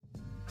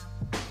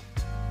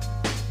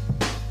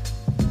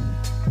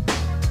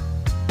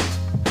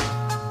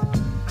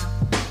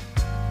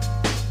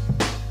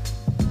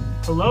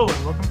Hello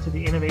and welcome to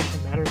the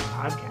Innovation Matters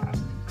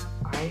podcast.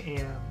 I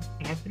am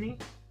Anthony.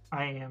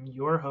 I am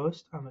your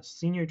host. I'm a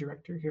senior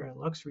director here at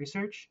Lux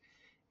Research.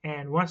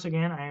 And once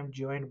again, I am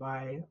joined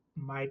by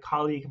my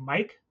colleague,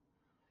 Mike.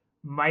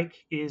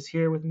 Mike is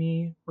here with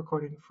me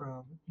recording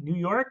from New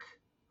York.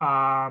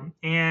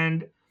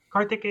 And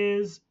Karthik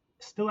is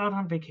still out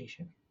on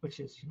vacation, which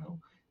is,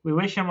 we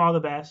wish him all the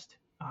best.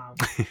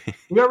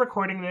 We are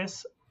recording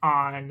this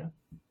on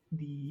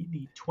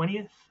the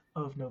 20th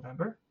of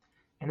November.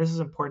 And this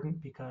is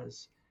important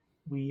because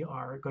we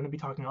are going to be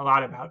talking a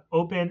lot about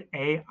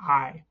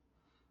OpenAI,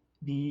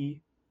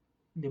 the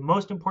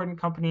most important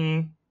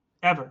company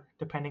ever,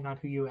 depending on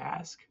who you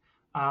ask.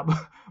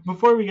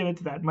 Before we get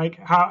into that, Mike,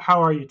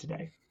 how are you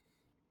today?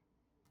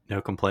 No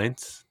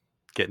complaints.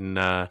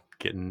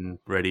 Getting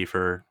ready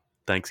for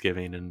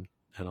Thanksgiving and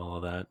all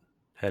of that.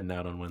 Heading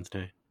out on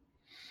Wednesday.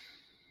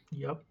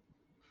 Yep.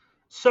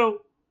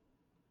 So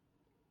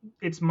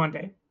it's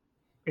Monday.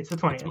 It's the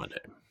 20th. It's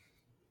Monday.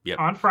 Yep.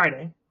 On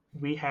Friday,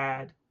 we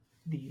had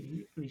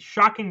the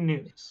shocking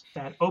news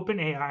that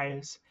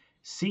OpenAI's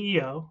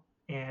CEO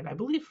and I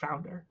believe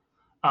founder,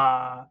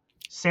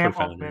 Sam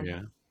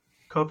Altman,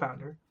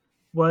 co-founder,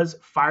 was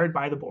fired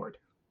by the board,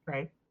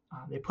 right?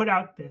 They put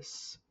out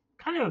this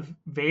kind of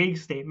vague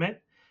statement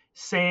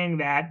saying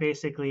that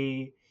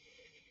basically,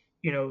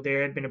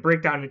 there had been a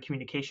breakdown in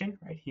communication,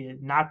 right? He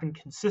had not been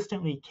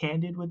consistently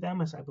candid with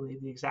them, as I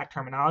believe the exact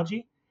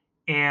terminology,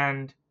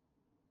 and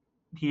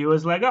he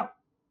was let go.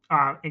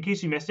 In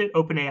case you missed it,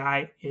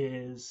 OpenAI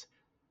is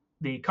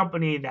the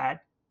company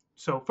that,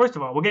 so first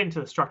of all, we'll get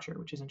into the structure,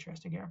 which is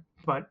interesting here,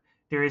 but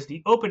there is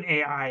the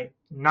OpenAI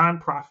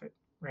nonprofit,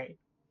 right,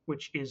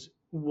 which is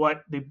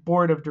what the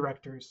board of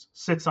directors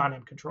sits on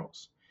and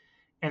controls.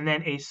 And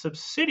then a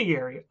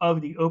subsidiary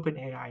of the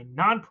OpenAI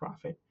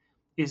nonprofit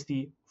is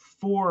the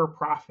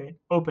for-profit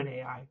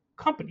OpenAI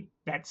company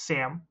that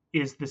Sam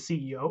is the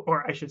CEO,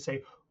 or I should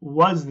say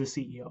was the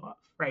CEO of,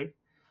 right?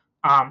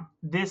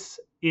 This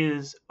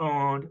is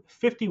owned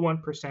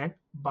 51%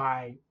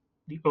 by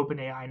the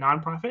OpenAI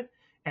nonprofit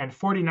and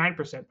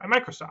 49% by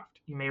Microsoft.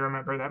 You may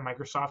remember that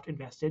Microsoft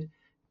invested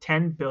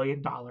 $10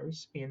 billion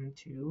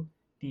into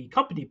the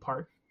company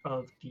part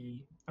of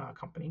the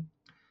company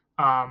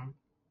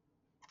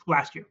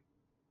last year,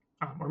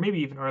 or maybe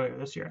even earlier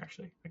this year,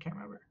 actually. I can't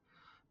remember.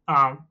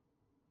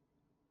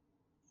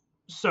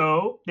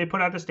 So they put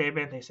out the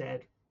statement. They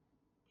said,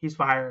 he's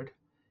fired.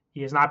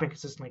 He has not been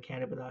consistently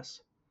candid with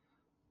us.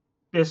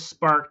 This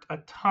sparked a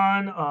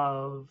ton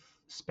of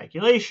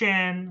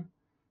speculation,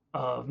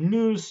 of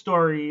news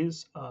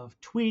stories, of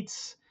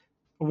tweets.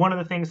 One of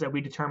the things that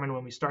we determined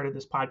when we started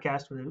this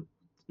podcast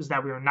is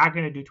that we were not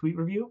going to do tweet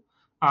review.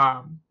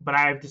 But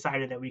I've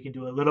decided that we can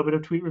do a little bit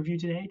of tweet review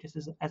today, just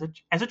as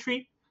a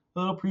treat, a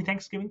little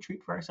pre-Thanksgiving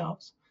treat for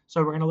ourselves.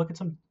 So we're going to look at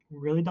some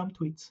really dumb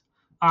tweets.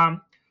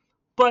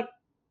 But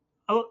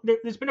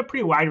there's been a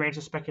pretty wide range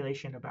of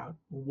speculation about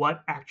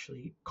what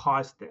actually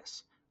caused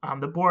this.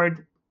 The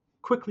board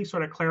quickly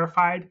sort of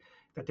clarified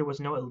that there was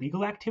no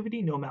illegal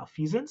activity, no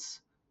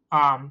malfeasance,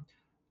 and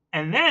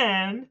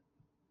then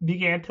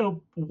began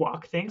to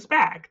walk things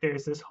back.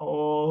 There's this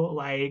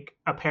whole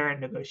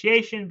apparent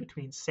negotiation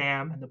between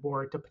Sam and the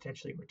board to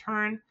potentially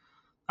return.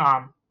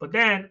 But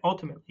then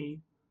ultimately,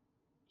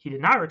 he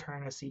did not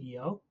return as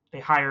CEO. They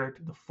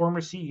hired the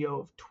former CEO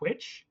of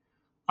Twitch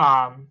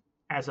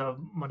as of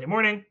Monday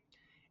morning.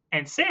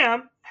 And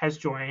Sam has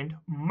joined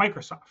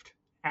Microsoft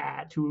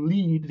to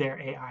lead their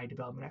AI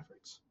development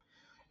efforts.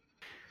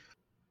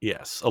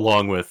 Yes,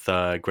 along with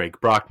Greg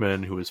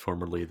Brockman, who was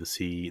formerly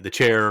the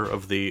chair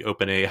of the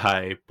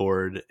OpenAI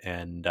board,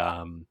 and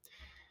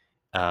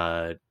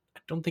I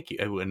don't think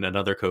and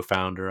another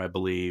co-founder, I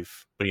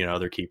believe, but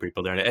other key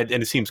people there, and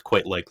it seems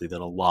quite likely that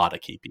a lot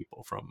of key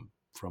people from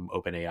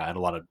OpenAI and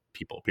a lot of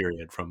people,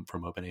 period, from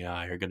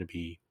OpenAI are going to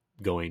be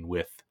going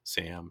with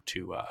Sam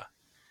to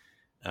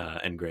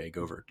and Greg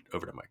over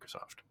to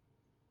Microsoft,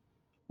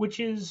 which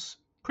is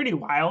pretty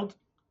wild,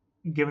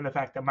 given the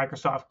fact that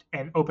Microsoft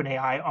and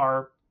OpenAI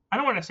are, I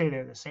don't want to say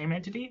they're the same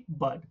entity,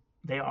 but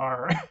they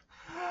are,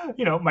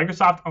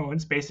 Microsoft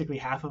owns basically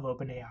half of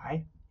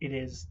OpenAI. It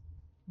is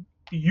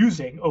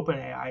using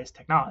OpenAI's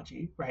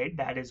technology, right?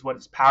 That is what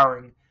is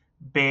powering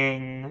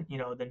Bing,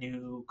 the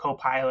new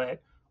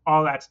Copilot,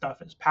 all that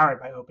stuff is powered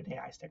by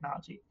OpenAI's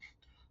technology.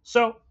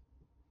 So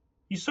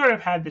you sort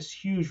of had this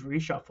huge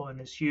reshuffle and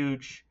this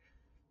huge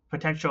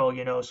potential,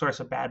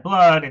 source of bad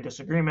blood and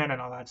disagreement and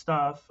all that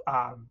stuff.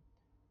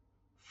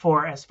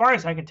 For as far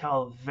as I can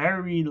tell,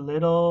 very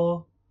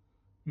little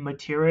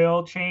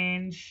material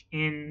change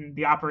in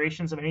the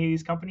operations of any of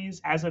these companies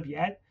as of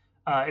yet.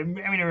 It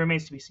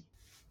remains to be seen.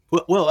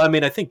 Well,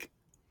 I think,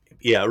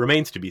 yeah, it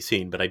remains to be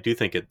seen, but I do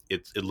think it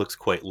looks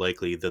quite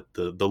likely that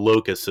the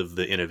locus of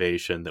the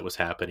innovation that was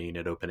happening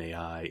at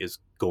OpenAI is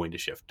going to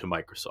shift to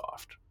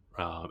Microsoft,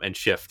 and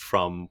shift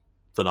from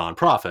the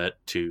nonprofit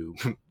to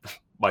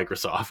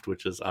Microsoft,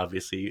 which is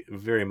obviously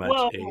very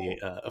much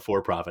a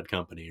for-profit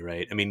company,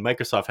 right?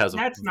 Microsoft has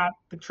That's not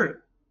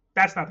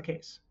the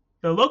case.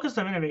 The locus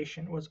of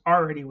innovation was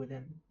already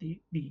within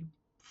the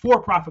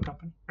for-profit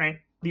company, right?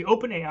 The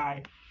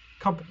OpenAI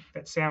company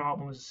that Sam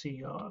Altman was the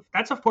CEO of,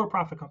 that's a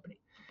for-profit company.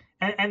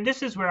 And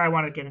this is where I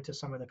want to get into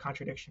some of the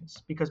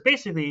contradictions, because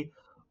basically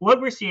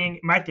what we're seeing,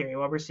 my theory,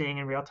 what we're seeing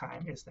in real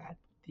time is that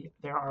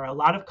there are a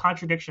lot of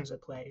contradictions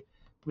at play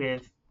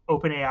with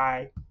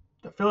OpenAI,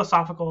 the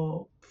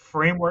philosophical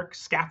framework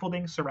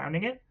scaffolding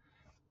surrounding it,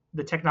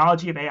 the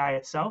technology of AI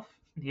itself,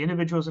 the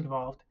individuals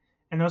involved,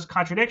 and those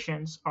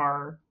contradictions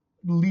are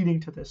leading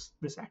to this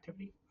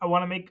activity. I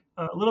want to make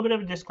a little bit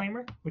of a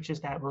disclaimer, which is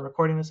that we're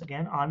recording this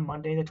again on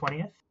Monday the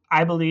 20th.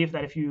 I believe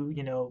that if you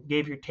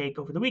gave your take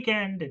over the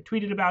weekend and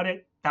tweeted about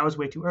it, that was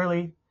way too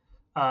early.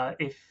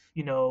 If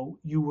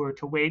you were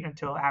to wait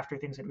until after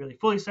things had really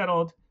fully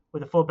settled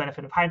with the full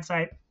benefit of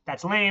hindsight,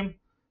 that's lame.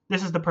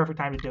 This is the perfect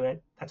time to do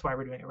it. That's why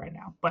we're doing it right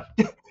now. But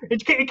in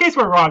case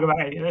we're wrong about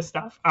any of this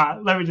stuff,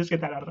 let me just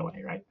get that out of the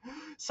way, right?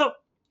 So,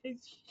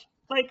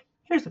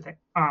 here's the thing.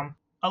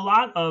 A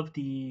lot of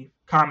the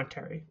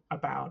commentary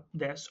about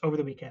this over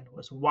the weekend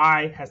was,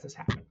 why has this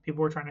happened?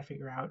 People were trying to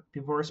figure out,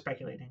 people were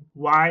speculating,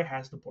 why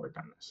has the board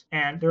done this?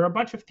 And there are a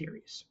bunch of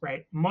theories,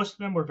 right? Most of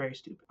them were very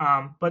stupid.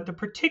 But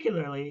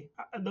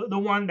the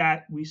one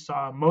that we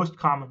saw most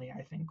commonly,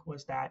 I think,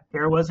 was that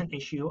there was an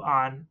issue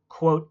on,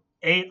 quote,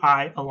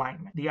 AI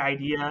alignment. The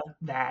idea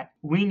that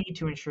we need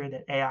to ensure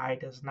that AI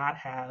does not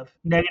have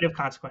negative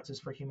consequences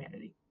for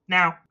humanity.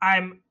 Now,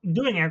 I'm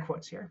doing air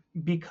quotes here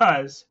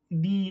because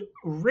the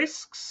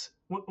risks,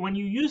 when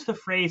you use the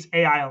phrase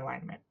AI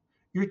alignment,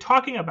 you're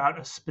talking about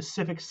a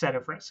specific set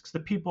of risks. The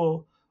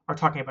people are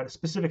talking about a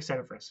specific set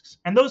of risks.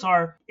 And those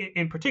are,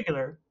 in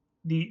particular,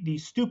 the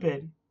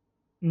stupid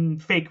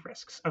fake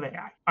risks of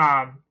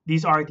AI.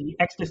 These are the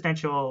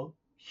existential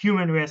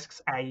human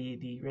risks, i.e.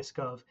 the risk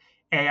of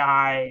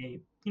AI,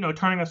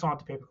 turning us all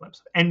into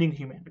paperclips, ending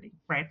humanity,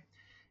 right?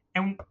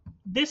 And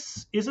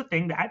this is a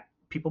thing that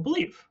people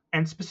believe.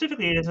 And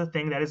specifically, it is a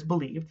thing that is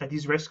believed that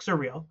these risks are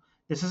real.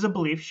 This is a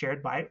belief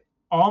shared by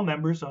all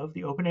members of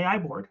the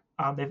OpenAI board.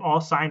 They've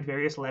all signed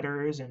various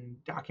letters and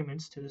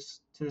documents to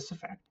this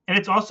effect. And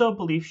it's also a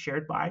belief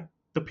shared by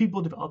the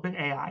people developing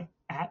AI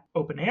at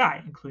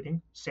OpenAI,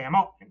 including Sam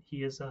Altman.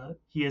 He is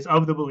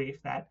of the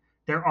belief that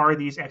there are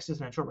these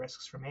existential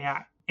risks from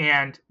AI.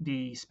 And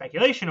the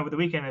speculation over the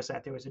weekend is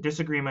that there was a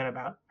disagreement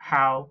about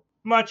how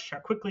much, how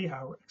quickly,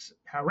 how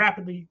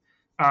rapidly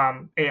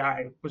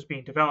AI was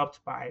being developed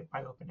by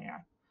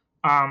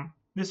OpenAI.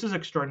 This is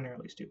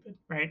extraordinarily stupid,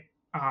 right?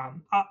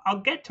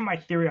 I'll get to my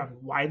theory on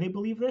why they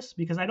believe this,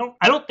 because I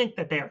don't think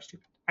that they are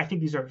stupid. I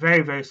think these are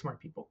very, very smart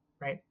people,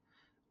 right?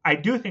 I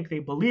do think they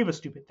believe a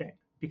stupid thing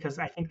because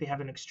I think they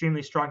have an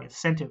extremely strong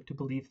incentive to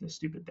believe this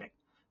stupid thing.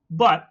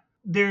 But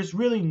there's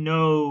really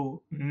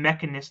no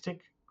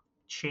mechanistic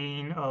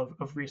chain of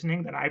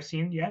reasoning that I've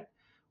seen yet,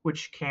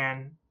 which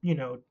can,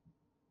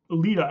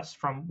 lead us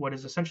from what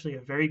is essentially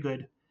a very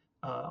good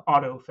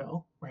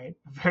autofill, right?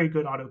 A very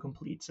good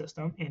autocomplete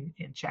system in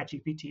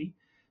ChatGPT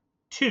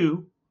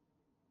to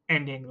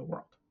ending the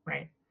world,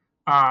 right?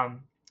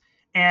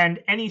 And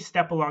any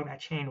step along that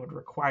chain would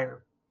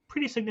require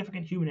pretty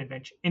significant human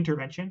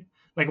intervention.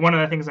 Like, one of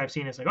the things I've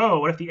seen is like, oh,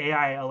 what if the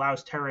AI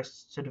allows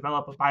terrorists to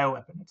develop a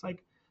bioweapon? It's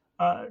like,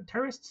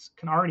 terrorists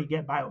can already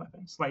get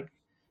bioweapons. Like,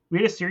 we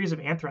had a series of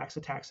anthrax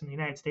attacks in the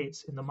United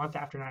States in the month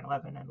after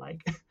 9/11, and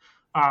like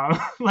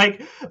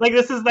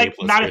this is like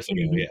not a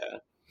thing.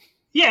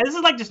 Yeah, this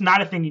is like just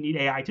not a thing you need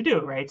AI to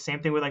do, right? Same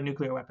thing with like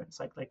nuclear weapons.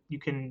 Like you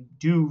can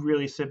do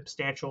really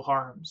substantial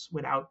harms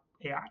without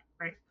AI,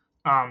 right?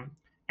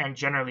 And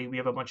generally we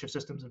have a bunch of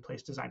systems in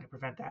place designed to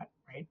prevent that,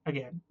 right?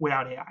 Again,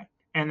 without AI.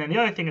 And then the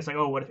other thing is like,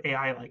 oh, what if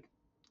AI like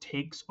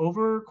takes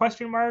over ?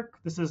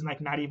 This is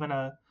like not even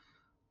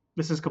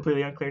this is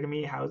completely unclear to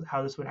me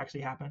how this would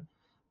actually happen.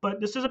 But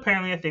this is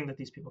apparently a thing that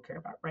these people care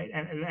about, right?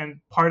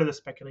 And part of the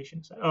speculation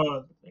is that,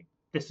 oh, like,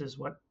 this is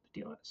what the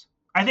deal is.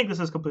 I think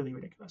this is completely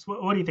ridiculous.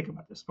 What do you think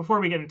about this?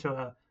 Before we get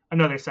into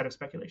another set of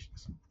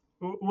speculations,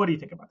 what do you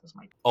think about this,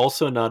 Mike?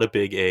 Also, not a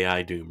big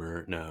AI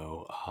doomer.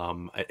 No,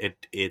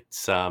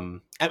 it's. I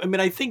mean,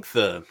 I think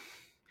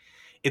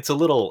it's a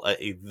little.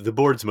 The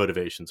board's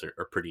motivations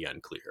are pretty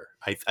unclear.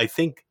 I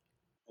think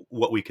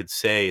what we could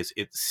say is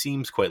it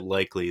seems quite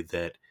likely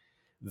that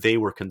they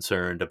were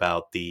concerned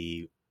about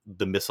the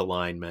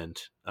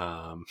misalignment,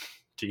 to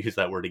use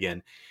that word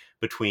again,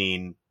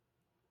 between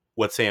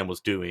what Sam was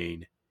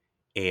doing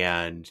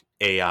and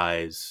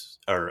OpenAI's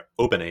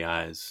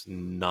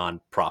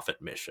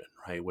non-profit mission,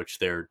 right? Which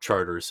their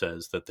charter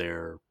says that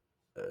they're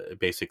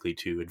basically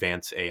to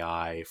advance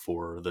AI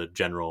for the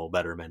general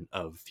betterment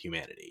of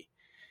humanity.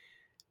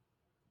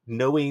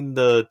 Knowing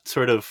the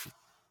sort of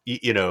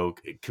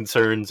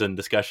concerns and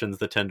discussions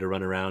that tend to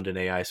run around in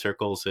AI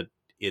circles, it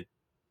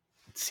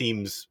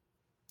seems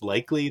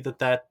likely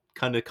that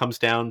kind of comes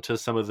down to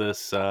some of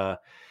this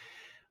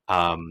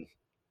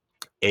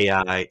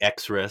AI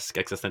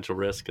existential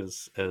risk,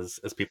 as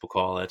people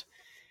call it.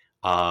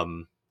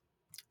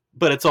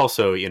 But it's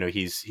also,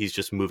 he's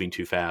just moving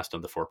too fast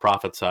on the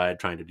for-profit side,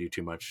 trying to do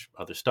too much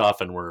other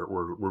stuff, and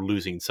we're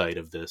losing sight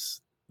of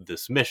this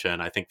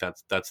mission. I think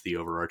that's the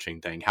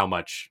overarching thing. How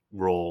much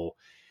role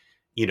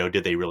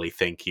did they really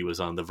think he was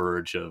on the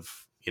verge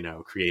of,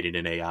 creating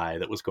an AI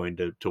that was going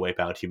to wipe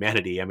out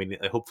humanity? I mean,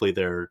 hopefully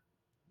they're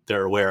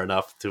aware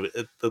enough to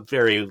at the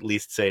very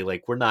least say,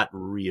 like, we're not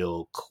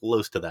real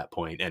close to that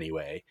point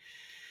anyway.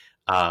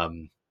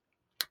 Um,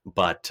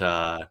 but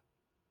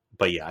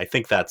yeah, I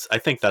think that's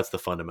the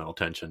fundamental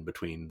tension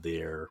between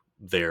their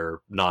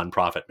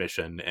nonprofit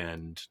mission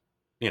and,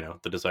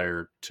 the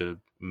desire to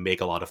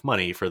make a lot of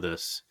money for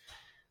this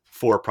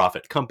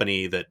for-profit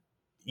company that,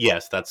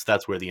 yes,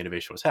 that's where the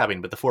innovation was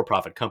happening, but the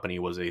for-profit company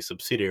was a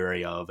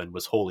subsidiary of and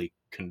was wholly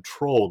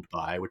controlled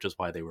by, which is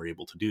why they were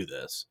able to do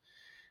this,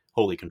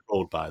 wholly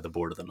controlled by the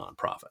board of the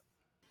nonprofit.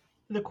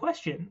 The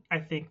question I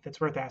think that's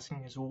worth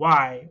asking is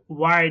why?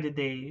 Why did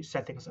they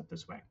set things up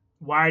this way?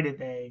 Why did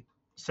they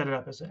set it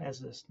up as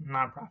this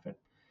nonprofit?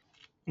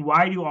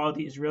 Why do all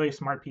these really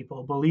smart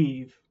people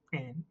believe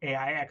in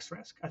AI X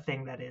risk, a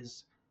thing that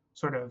is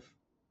sort of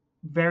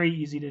very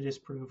easy to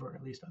disprove, or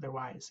at least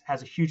otherwise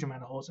has a huge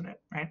amount of holes in it,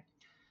 right?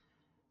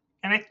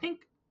 And I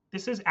think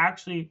this is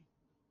actually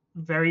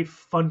very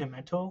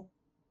fundamental,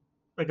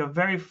 like a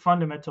very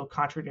fundamental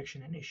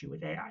contradiction and issue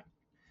with AI,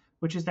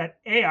 which is that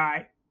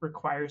AI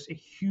requires a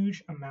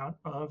huge amount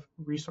of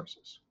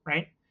resources,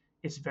 right?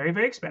 It's very,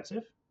 very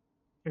expensive.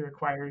 It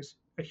requires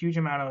a huge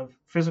amount of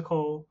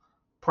physical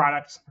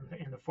products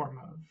in the form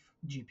of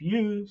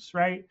GPUs,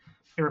 right?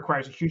 It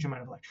requires a huge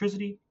amount of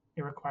electricity.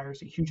 It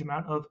requires a huge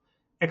amount of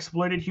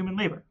exploited human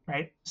labor,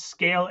 right?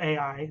 Scale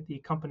AI, the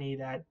company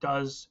that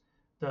does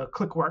the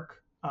clickwork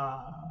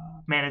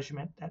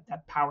management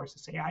that powers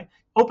this AI,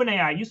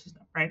 OpenAI uses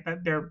them, right?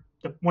 That they're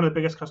one of the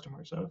biggest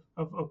customers of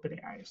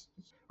OpenAI,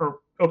 or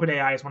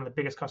OpenAI is one of the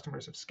biggest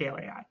customers of Scale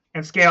AI,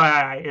 and Scale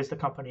AI is the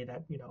company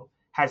that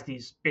has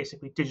these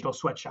basically digital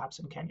sweatshops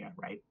in Kenya,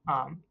 right?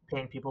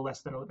 Paying people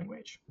less than a living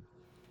wage.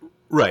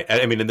 Right.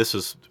 I mean, and this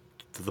is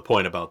the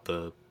point about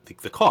the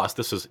cost.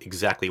 This is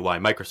exactly why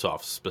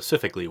Microsoft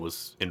specifically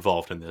was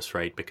involved in this,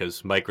 right?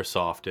 Because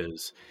Microsoft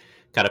is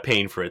kind of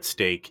paying for its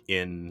stake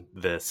in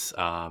this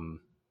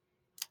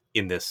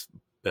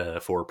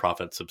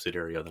for-profit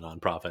subsidiary of the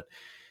nonprofit,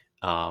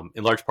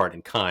 in large part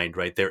in kind,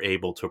 right? They're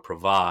able to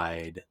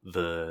provide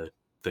the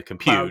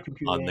compute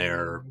on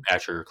their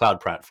Azure cloud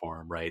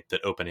platform, right?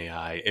 That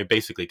OpenAI, it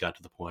basically got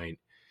to the point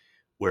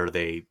where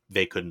they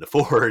couldn't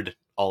afford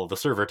all of the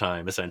server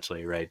time,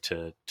 essentially, right?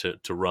 To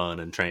run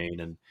and train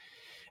and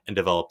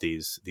develop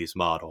these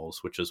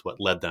models, which is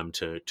what led them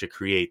to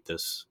create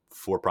this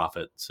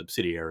for-profit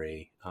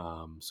subsidiary.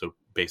 So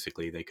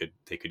basically, they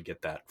could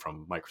get that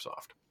from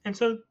Microsoft. And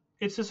so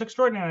it's this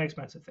extraordinarily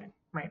expensive thing,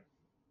 right?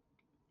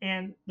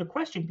 And the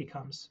question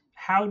becomes,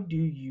 how do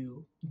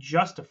you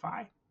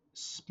justify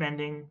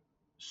spending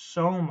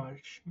so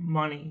much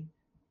money,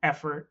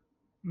 effort,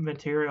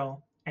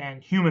 material,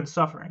 and human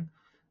suffering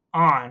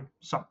on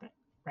something,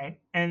 right?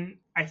 And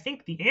I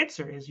think the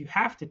answer is you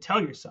have to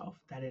tell yourself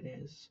that it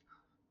is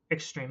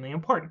extremely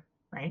important,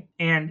 right?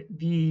 And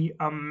the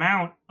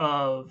amount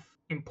of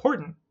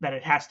important that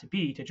it has to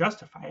be to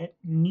justify it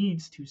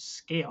needs to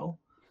scale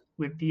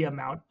with the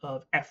amount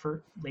of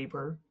effort,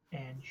 labor,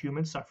 and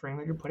human suffering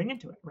that you're putting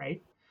into it,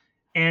 right?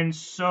 And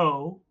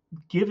so,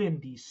 given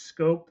the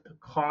scope, the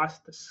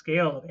cost, the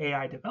scale of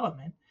AI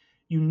development,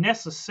 you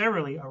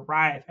necessarily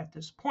arrive at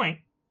this point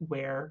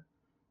where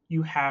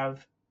you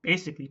have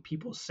basically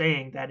people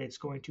saying that it's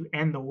going to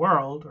end the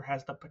world or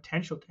has the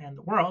potential to end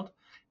the world,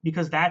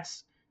 because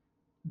that's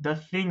the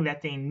thing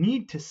that they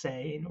need to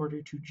say in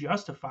order to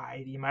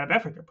justify the amount of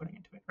effort they're putting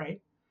into it, right?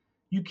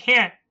 You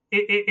can't,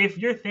 if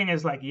your thing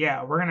is like,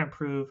 yeah, we're going to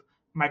improve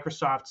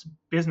Microsoft's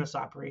business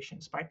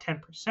operations by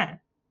 10%,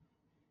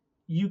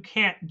 you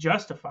can't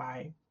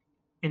justify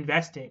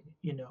investing,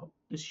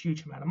 this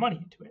huge amount of money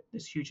into it,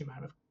 this huge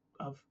amount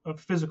of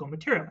physical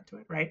material into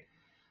it, right?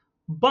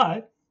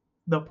 But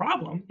the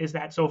problem is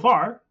that so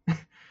far,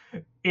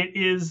 it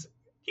is,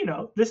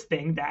 this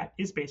thing that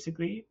is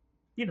basically,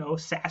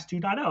 SaaS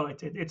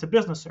 2.0. It's a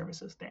business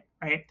services thing,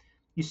 right?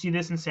 You see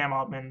this in Sam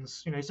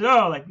Altman's, he said,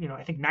 I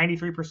think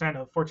 93%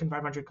 of Fortune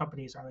 500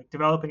 companies are like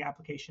developing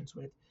applications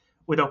with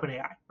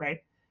OpenAI, right?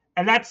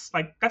 And that's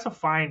a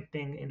fine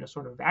thing in a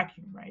sort of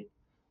vacuum, right?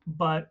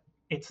 But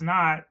it's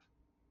not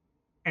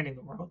ending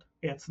the world.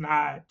 It's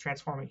not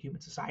transforming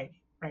human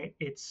society, right?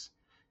 It's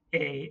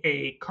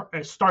a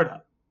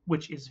startup,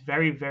 which is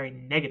very, very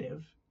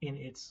negative in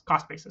its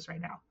cost basis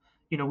right now.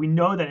 We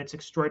know that it's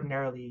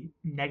extraordinarily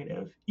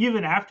negative.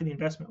 Even after the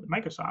investment with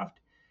Microsoft,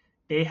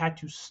 they had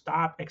to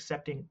stop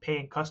accepting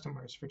paying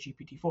customers for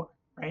GPT-4,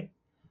 right?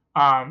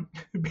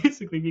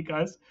 Basically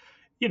because,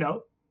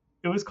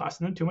 it was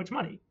costing them too much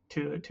money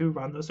to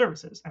run those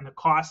services, and the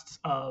costs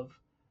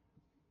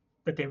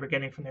that they were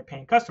getting from their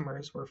paying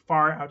customers were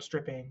far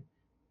outstripping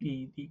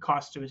the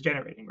costs it was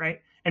generating,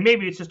 right? And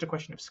maybe it's just a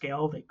question of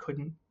scale. They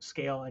couldn't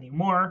scale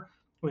anymore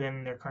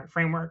within their current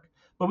framework.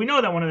 But we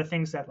know that one of the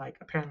things that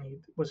apparently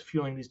was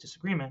fueling these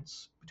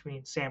disagreements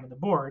between Sam and the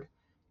board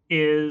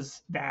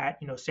is that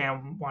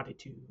Sam wanted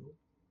to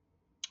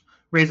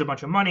raise a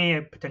bunch of money,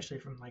 potentially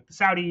from the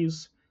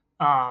Saudis,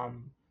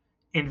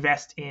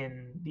 invest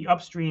in the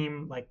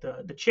upstream, like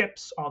the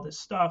chips, all this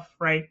stuff,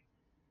 right?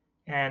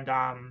 And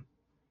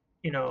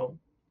you know,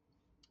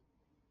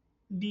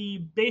 the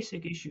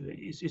basic issue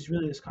is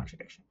really this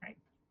contradiction, right?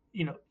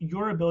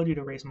 Your ability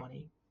to raise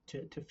money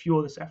to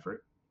fuel this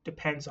effort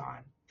depends on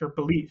your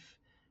belief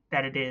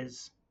that it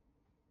is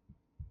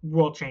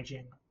world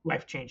changing,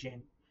 life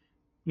changing,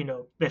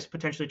 this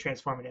potentially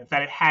transformative,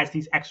 that it has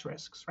these X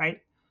risks,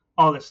 right?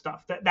 All this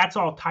stuff. That's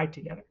all tied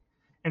together.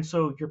 And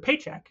so your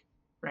paycheck,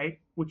 right,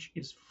 which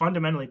is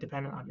fundamentally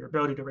dependent on your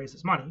ability to raise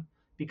this money,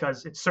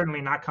 because it's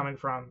certainly not coming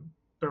from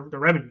the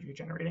revenue you're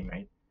generating,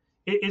 right?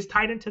 It is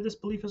tied into this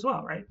belief as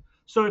well, right?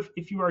 So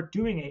if you are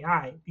doing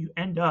AI, you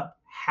end up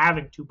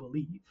having to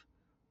believe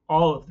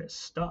all of this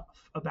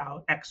stuff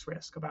about X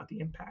risk, about the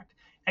impact.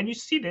 And you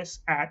see this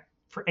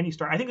for any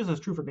startup. I think this is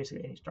true for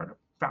basically any startup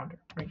founder,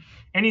 right?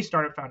 Any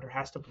startup founder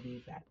has to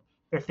believe that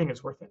their thing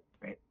is worth it,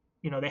 right?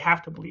 They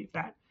have to believe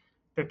that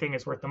their thing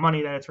is worth the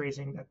money that it's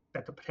raising,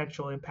 that the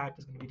potential impact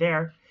is going to be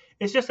there.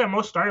 It's just that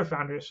most startup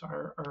founders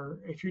are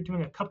if you're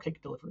doing a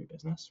cupcake delivery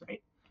business,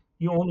 right?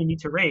 You only need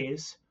to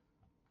raise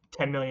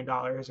 $10 million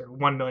or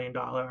 $1 million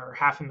or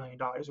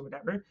 $500,000 or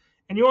whatever.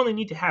 And you only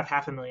need to have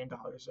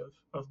 $500,000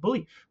 of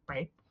belief,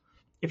 right?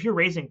 If you're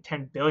raising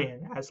 10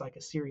 billion as like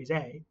a series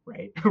A,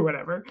 right, or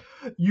whatever,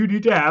 you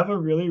need to have a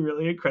really,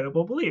 really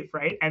incredible belief,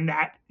 right? And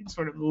that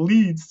sort of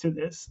leads to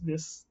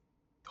this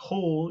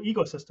whole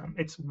ecosystem.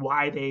 It's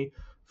why they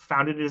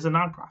founded it as a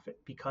nonprofit,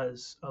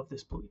 because of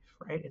this belief,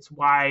 right? It's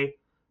why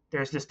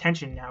there's this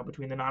tension now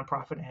between the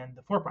nonprofit and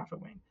the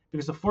for-profit wing,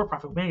 because the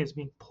for-profit wing is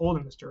being pulled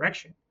in this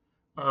direction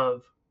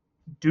of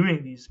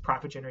doing these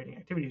profit generating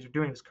activities or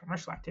doing this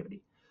commercial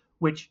activity,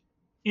 which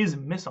is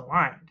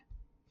misaligned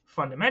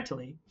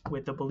fundamentally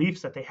with the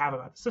beliefs that they have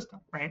about the system,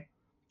 right?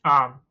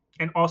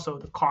 And also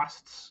the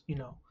costs,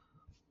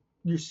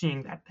 you're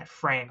seeing that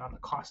fraying on the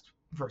cost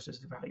versus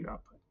the value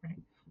output,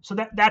 right? So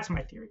that's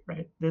my theory,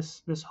 right?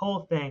 This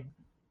whole thing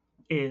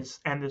is,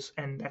 and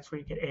that's where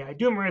you get AI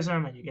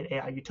doomerism and you get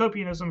AI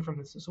utopianism from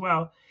this as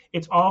well.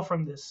 It's all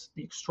from the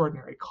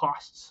extraordinary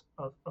costs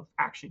of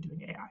actually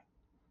doing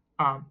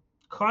AI.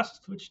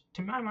 Costs which,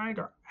 to my mind,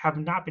 have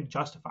not been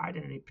justified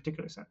in any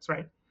particular sense,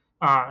 right?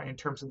 In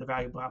terms of the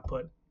valuable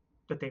output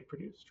that they've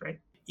produced, right?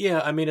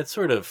 Yeah, I mean, it's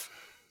sort of.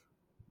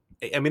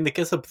 I mean, I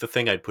guess the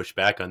thing I'd push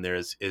back on there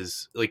is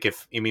like,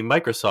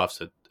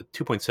 Microsoft's a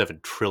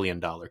 $2.7 trillion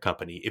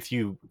company. If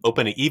you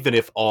open it, even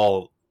if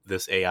all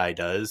this AI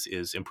does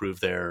is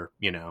improve their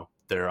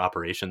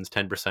operations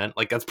 10%,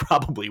 like that's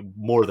probably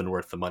more than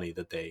worth the money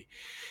that they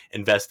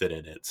invested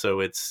in it. So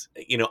it's,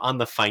 on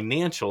the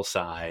financial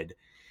side,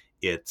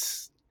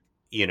 it's,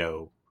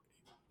 the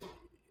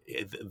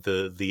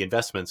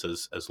investments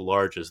as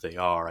large as they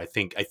are, I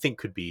think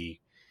could be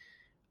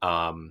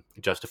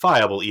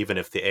justifiable, even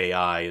if the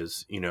AI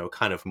is,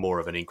 kind of more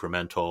of an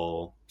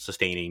incremental,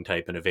 sustaining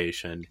type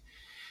innovation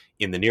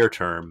in the near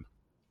term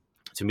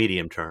to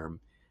medium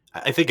term.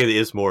 I think it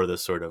is more the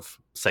sort of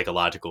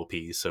psychological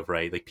piece of,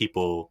 right, like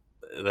people,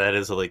 that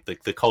is like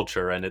the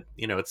culture, and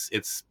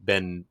it's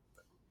been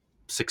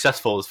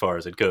successful as far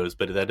as it goes,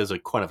 but that is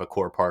kind of a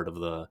core part of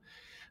the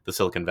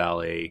Silicon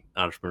Valley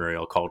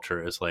entrepreneurial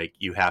culture, is like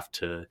you have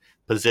to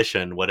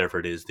position whatever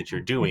it is that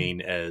you're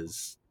doing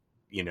as,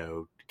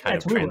 kind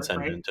of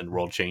transcendent, right, and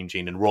world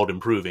changing and world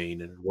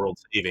improving and world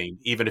saving,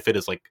 even if it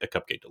is like a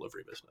cupcake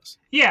delivery business.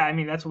 Yeah, I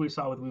mean, that's what we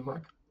saw with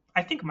WeWork.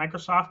 I think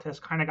Microsoft has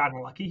kind of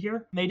gotten lucky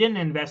here. They didn't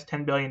invest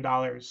 $10 billion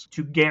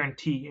to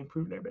guarantee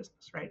improve their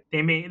business, right? They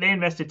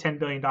invested $10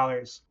 billion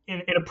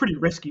in a pretty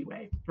risky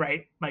way,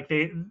 right? Like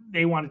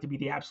they wanted to be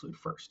the absolute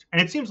first.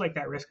 And it seems like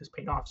that risk has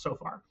paid off so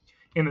far,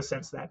 in the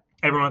sense that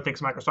everyone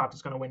thinks Microsoft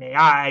is going to win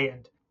AI,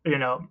 and,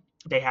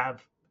 they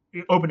have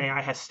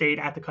OpenAI has stayed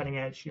at the cutting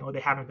edge. They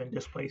haven't been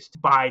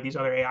displaced by these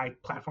other AI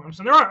platforms.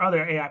 And there are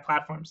other AI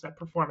platforms that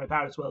perform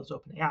about as well as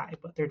OpenAI,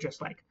 but they're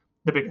just like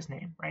the biggest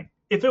name, right?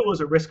 If it was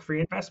a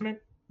risk-free investment,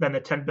 then the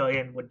 10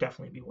 billion would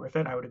definitely be worth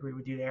it. I would agree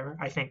with you there.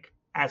 I think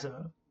as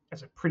a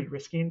pretty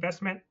risky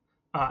investment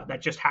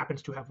that just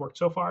happens to have worked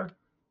so far,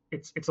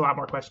 it's a lot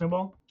more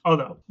questionable.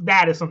 Although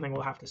that is something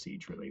we'll have to see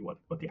truly what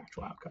the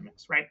actual outcome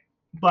is, right?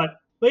 But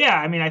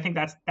yeah, I mean, I think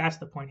that's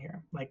the point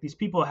here. Like, these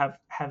people have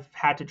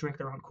had to drink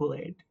their own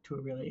Kool-Aid to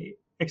a really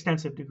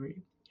extensive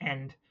degree,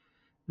 and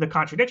the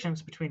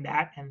contradictions between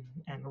that and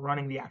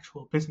running the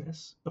actual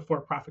business, the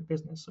for-profit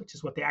business, which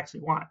is what they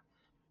actually want,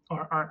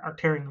 are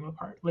tearing them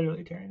apart,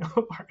 literally tearing them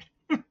apart.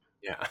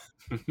 Yeah.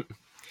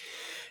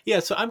 Yeah,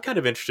 so I'm kind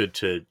of interested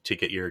to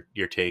get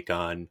your take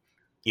on,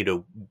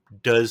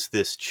 does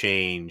this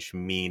change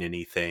mean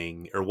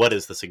anything, or what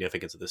is the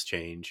significance of this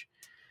change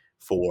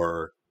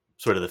for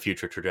sort of the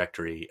future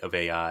trajectory of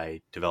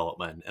AI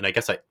development? And I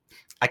guess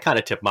I kind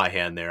of tip my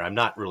hand there. I'm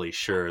not really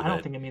sure I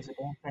don't think it means a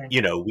damn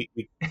thing.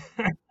 We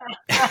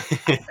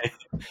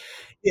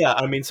yeah,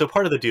 I mean, so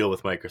part of the deal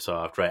with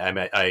Microsoft, right?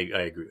 I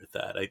agree with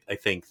that. I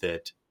think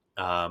that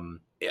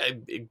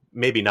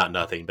maybe not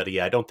nothing, but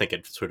yeah, I don't think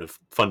it sort of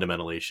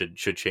fundamentally should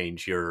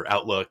change your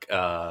outlook,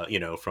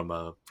 from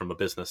a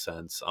business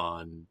sense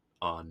on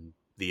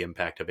the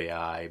impact of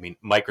AI. I mean,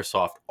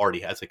 Microsoft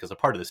already has, like, as a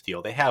part of this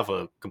deal, they have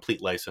a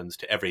complete license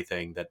to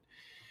everything that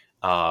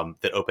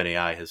that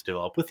OpenAI has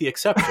developed, with the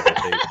exception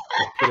that they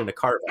put in a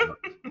carve out.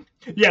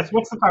 Yes,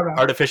 what's the carve out?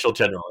 Artificial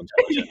general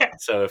intelligence. Yeah.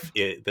 So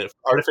the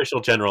artificial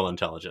general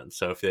intelligence.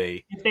 So if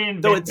they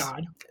invent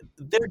God,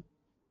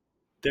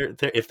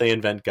 if they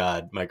invent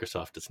God,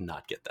 Microsoft does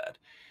not get that.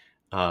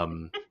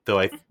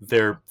 Though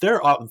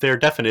their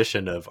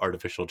definition of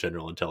artificial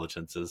general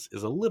intelligence is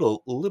a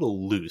little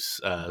loose.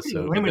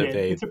 So limited.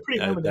 they It's a pretty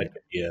limited. that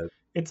could be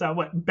it's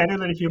what, better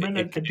than a human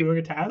at doing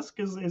a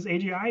task is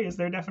AGI is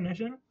their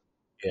definition.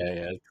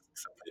 Yeah,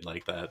 something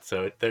like that.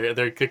 So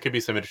there could be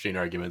some interesting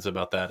arguments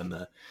about that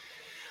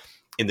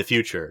in the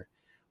future.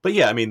 But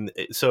yeah, I mean,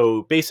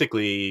 so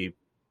basically,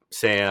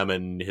 Sam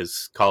and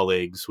his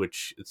colleagues,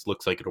 which it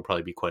looks like it'll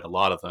probably be quite a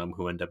lot of them,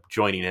 who end up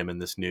joining him in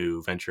this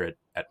new venture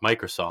at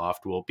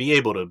Microsoft, will be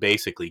able to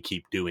basically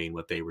keep doing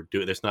what they were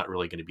doing. There's not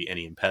really going to be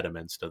any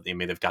impediments to. I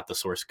mean, they've got the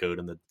source code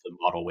and the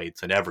model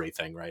weights and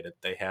everything, right?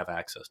 They have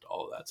access to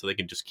all of that, so they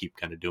can just keep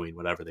kind of doing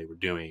whatever they were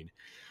doing.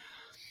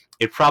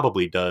 It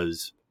probably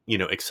does,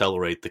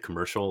 accelerate the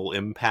commercial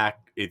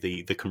impact,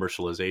 the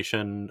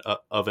commercialization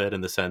of it,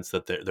 in the sense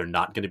that they're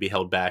not going to be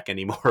held back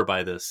anymore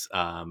by this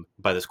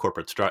by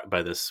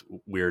this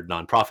weird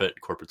nonprofit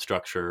corporate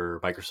structure.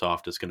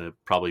 Microsoft is going to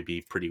probably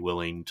be pretty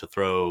willing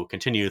to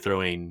continue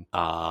throwing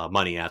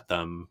money at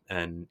them,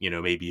 and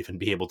maybe even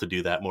be able to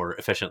do that more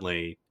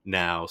efficiently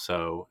now.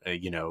 So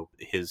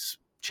his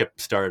chip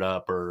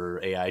startup or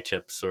AI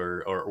chips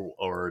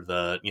or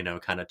the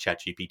kind of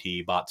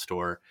ChatGPT bot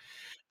store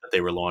that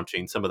they were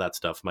launching, some of that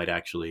stuff might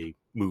actually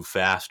move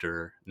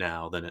faster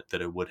now than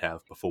it would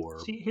have before.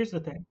 See, here's the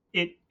thing.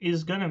 It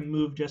is going to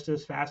move just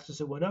as fast as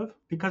it would have,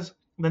 because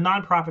the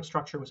nonprofit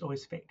structure was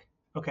always fake,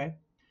 okay?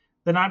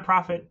 The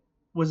nonprofit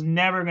was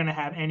never going to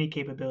have any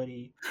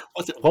capability.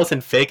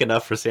 Wasn't fake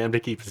enough for Sam to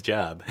keep his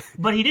job.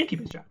 But he did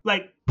keep his job.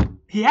 Like,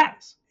 he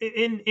has.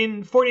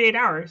 In 48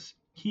 hours,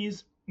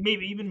 he's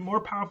maybe even more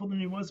powerful than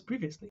he was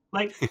previously.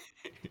 Like,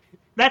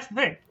 that's the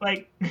thing.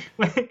 Like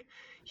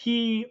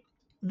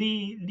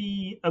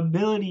the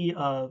ability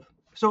of,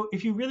 so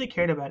if you really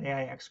cared about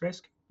AIX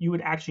risk, you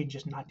would actually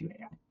just not do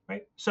AI,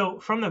 right? So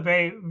from the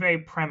very, very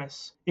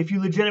premise, if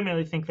you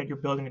legitimately think that you're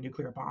building a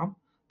nuclear bomb,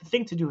 the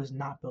thing to do is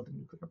not build a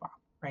nuclear bomb,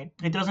 right?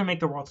 It doesn't make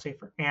the world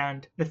safer.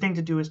 And the thing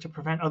to do is to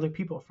prevent other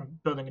people from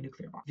building a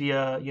nuclear bomb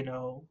via,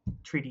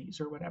 treaties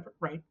or whatever,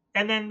 right?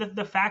 And then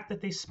the fact that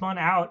they spun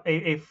out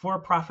a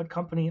for-profit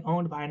company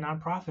owned by a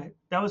nonprofit,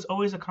 that was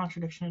always a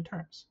contradiction in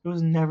terms. It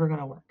was never going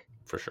to work.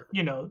 For sure.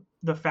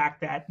 The fact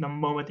that the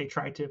moment they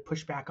tried to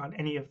push back on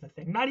any of the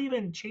thing, not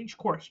even change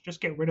course, just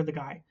get rid of the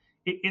guy,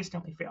 it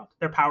instantly failed.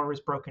 Their power was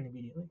broken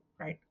immediately,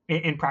 right?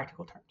 In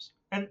practical terms.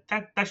 And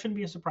that shouldn't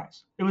be a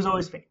surprise. It was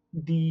always fake.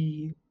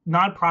 The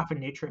nonprofit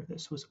nature of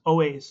this was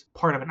always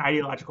part of an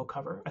ideological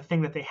cover, a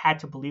thing that they had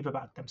to believe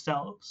about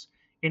themselves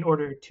in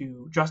order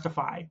to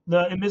justify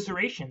the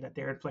immiseration that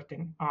they're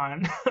inflicting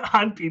on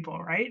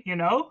people, right?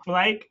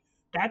 Like,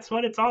 that's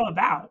what it's all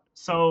about.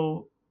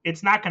 So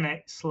it's not going to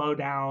slow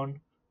down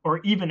or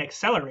even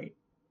accelerate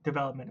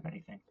development of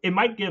anything. It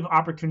might give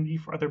opportunity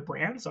for other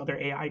brands, other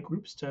AI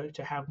groups to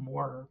have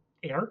more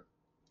air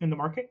in the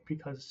market,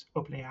 because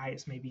OpenAI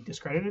is maybe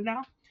discredited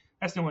now.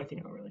 That's the only thing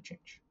that will really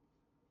change.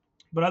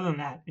 But other than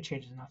that, it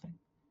changes nothing.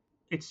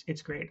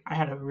 It's great. I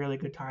had a really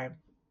good time,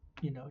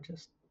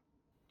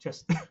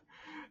 just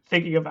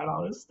thinking about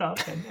all this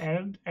stuff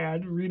and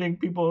reading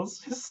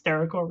people's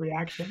hysterical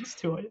reactions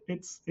to it.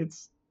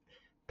 It's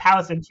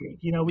palace intrigue.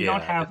 We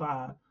don't have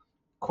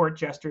court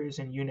jesters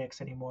and eunuchs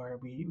anymore.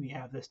 We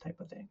have this type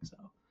of thing. So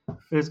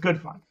it was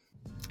good fun.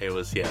 It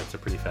was, yeah, it's a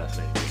pretty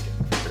fascinating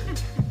weekend for sure.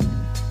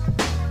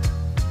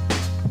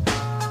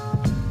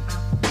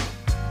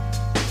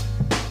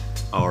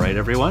 All right,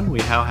 everyone. We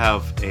now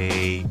have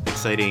a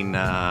exciting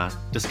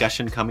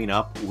discussion coming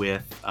up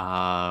with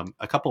a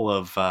couple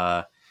of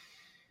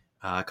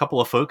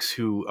folks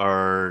who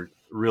are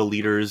real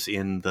leaders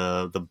in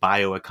the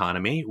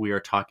bioeconomy. We are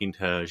talking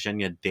to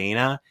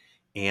Genya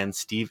and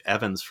Steve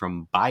Evans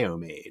from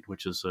Biomade,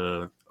 which is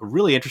a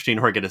really interesting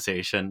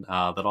organization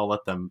that I'll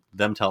let them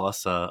tell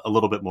us a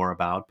little bit more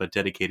about, but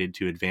dedicated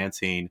to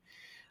advancing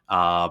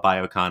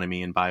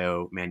bioeconomy and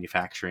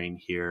biomanufacturing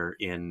here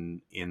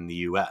in the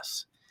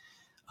U.S.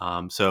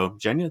 So,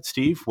 Genya and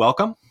Steve,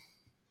 welcome.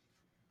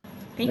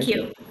 Thank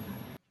you.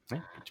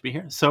 Yeah, good to be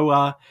here.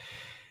 So,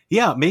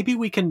 maybe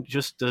we can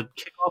just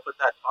kick off with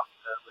that.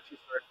 Let you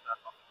start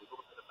talking a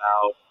little bit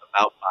about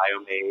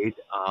Biomade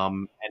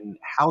and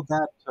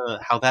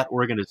how that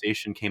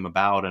organization came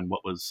about, and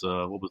what was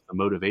the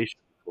motivation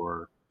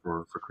for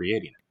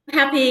creating it.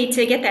 Happy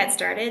to get that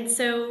started.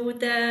 So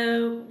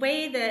the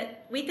way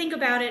that we think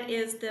about it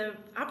is the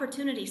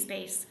opportunity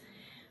space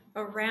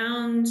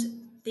around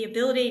the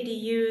ability to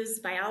use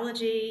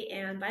biology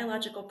and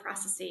biological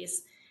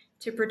processes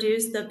to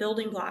produce the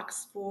building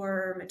blocks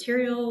for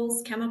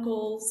materials,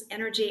 chemicals,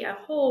 energy, a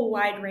whole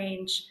wide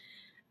range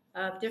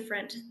of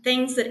different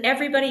things that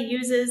everybody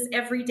uses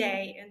every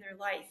day in their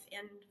life.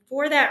 And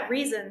for that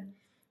reason,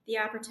 the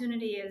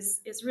opportunity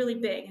is really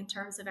big in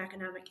terms of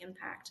economic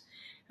impact.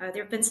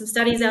 There have been some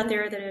studies out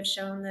there that have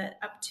shown that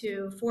up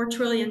to $4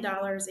 trillion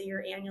a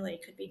year annually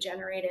could be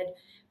generated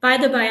by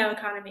the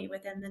bioeconomy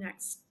within the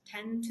next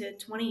 10 to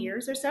 20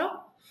 years or so.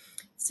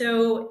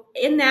 So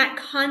in that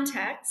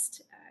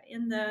context,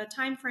 in the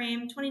time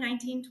frame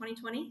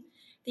 2019-2020,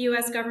 the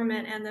US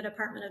government and the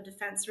Department of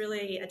Defense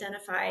really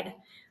identified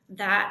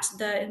that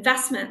the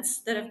investments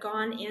that have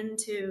gone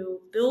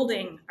into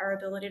building our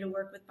ability to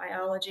work with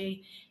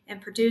biology and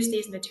produce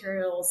these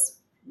materials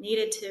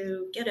needed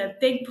to get a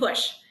big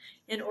push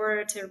in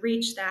order to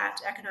reach that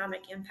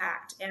economic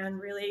impact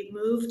and really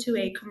move to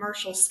a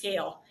commercial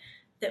scale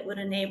that would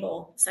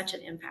enable such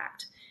an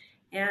impact.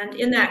 And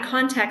in that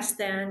context,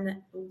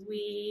 then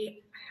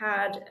we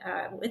had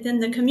within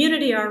the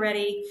community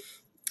already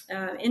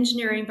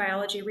Engineering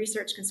Biology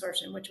Research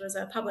Consortium, which was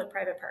a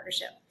public-private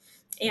partnership.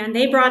 And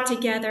they brought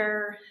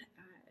together,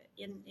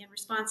 in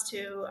response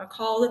to a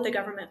call that the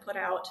government put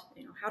out,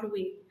 how do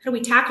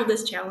we tackle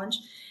this challenge?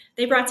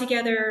 They brought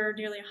together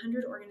nearly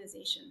 100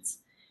 organizations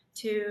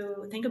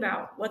to think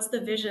about what's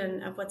the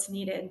vision of what's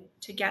needed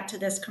to get to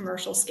this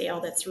commercial scale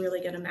that's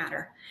really going to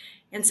matter.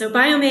 And so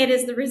Biomade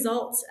is the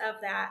result of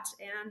that.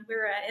 And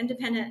we're an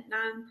independent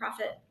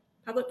nonprofit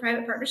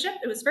public-private partnership.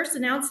 It was first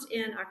announced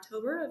in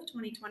October of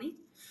 2020.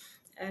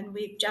 And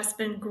we've just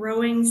been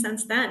growing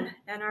since then.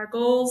 And our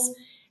goals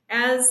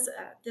as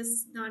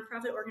this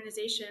nonprofit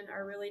organization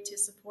are really to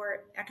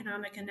support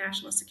economic and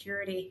national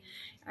security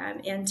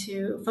and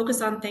to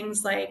focus on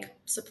things like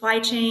supply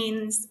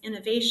chains,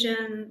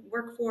 innovation,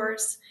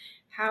 workforce,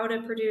 how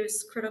to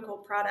produce critical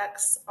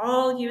products,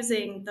 all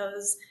using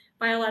those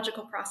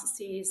biological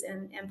processes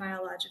and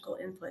biological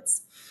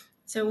inputs.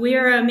 So we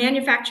are a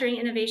manufacturing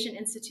innovation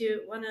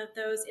institute, one of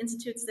those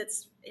institutes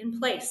that's in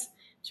place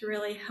to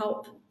really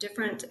help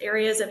different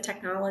areas of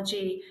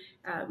technology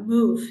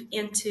move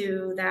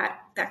into that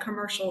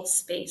commercial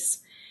space.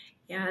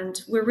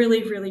 And we're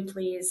really, really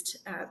pleased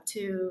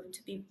to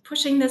be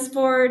pushing this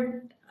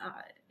forward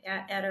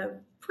at a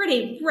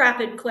pretty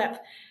rapid clip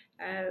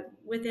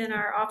within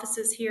our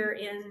offices here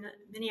in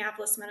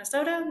Minneapolis,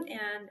 Minnesota,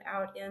 and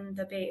out in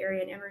the Bay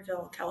Area in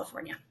Emeryville,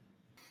 California.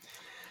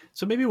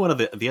 So maybe one of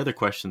the other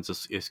questions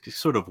is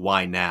sort of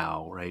why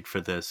now, right?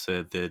 For this,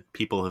 that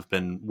people have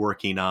been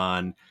working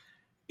on,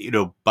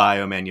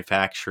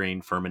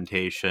 biomanufacturing,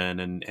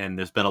 fermentation, and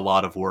there's been a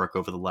lot of work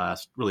over the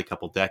last really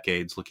couple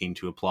decades looking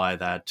to apply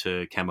that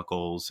to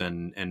chemicals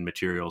and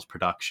materials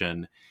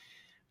production,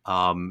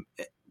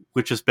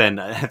 which has been,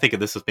 I think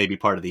this is maybe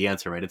part of the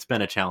answer, right? It's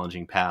been a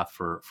challenging path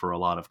for a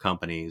lot of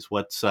companies.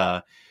 What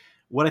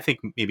I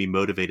think maybe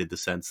motivated the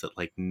sense that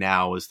like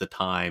now is the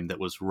time that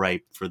was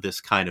ripe for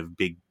this kind of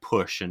big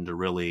push into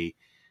really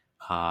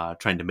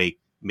trying to make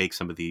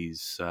some of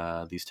these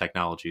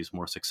technologies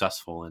more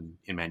successful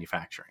in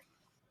manufacturing.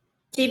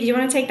 Steve, do you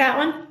want to take that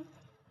one?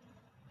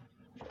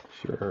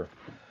 Sure.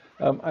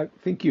 I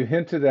think you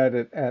hinted at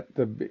it at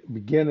the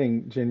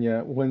beginning,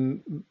 Genya.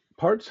 When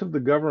parts of the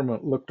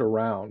government looked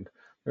around,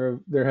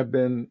 there have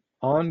been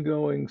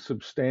ongoing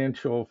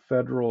substantial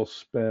federal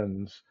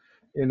spends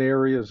in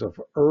areas of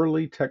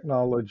early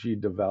technology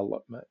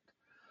development.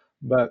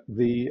 But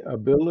the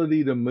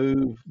ability to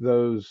move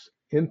those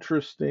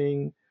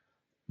interesting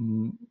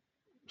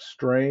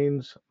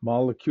strains,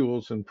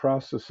 molecules, and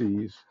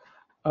processes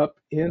up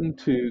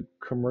into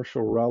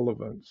commercial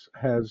relevance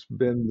has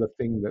been the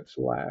thing that's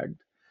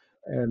lagged.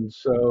 And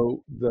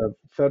so the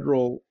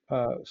federal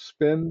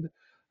spend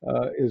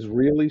is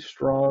really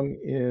strong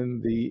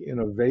in the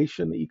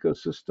innovation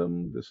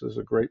ecosystem. This is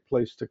a great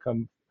place to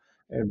come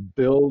and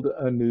build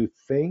a new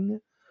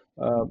thing.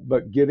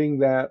 But getting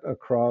that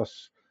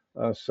across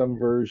some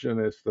version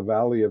is the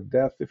valley of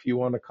death, if you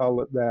want to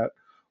call it that,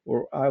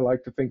 or I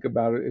like to think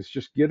about it, it's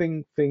just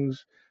getting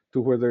things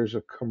to where there's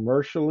a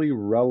commercially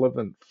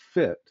relevant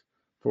fit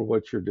for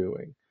what you're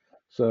doing.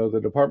 So the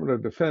Department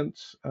of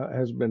Defense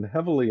has been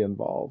heavily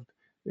involved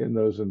in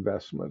those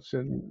investments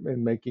in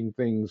making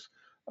things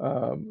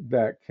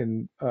that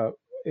can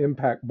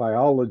impact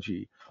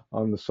biology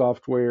on the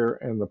software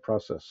and the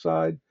process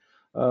side.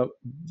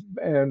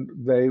 And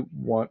they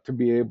want to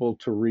be able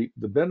to reap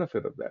the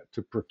benefit of that,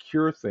 to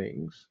procure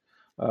things.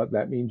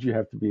 That means you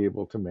have to be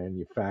able to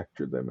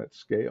manufacture them at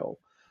scale.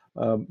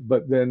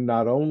 But then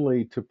not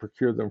only to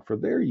procure them for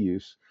their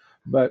use,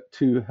 but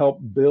to help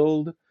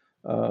build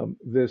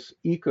this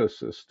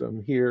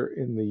ecosystem here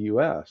in the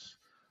US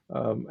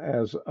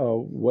as a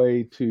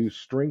way to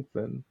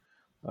strengthen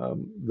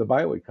the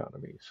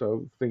bioeconomy.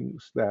 So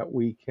things that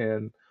we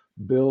can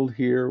build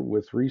here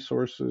with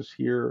resources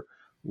here,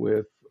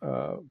 with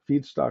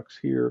feedstocks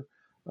here,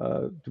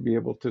 to be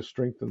able to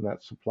strengthen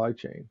that supply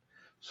chain.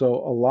 So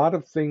a lot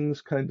of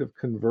things kind of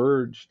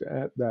converged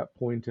at that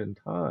point in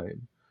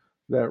time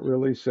that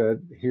really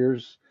said,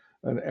 here's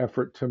an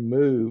effort to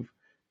move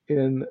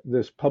in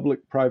this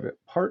public-private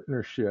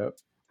partnership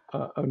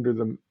under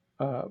the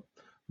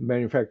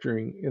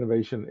Manufacturing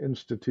Innovation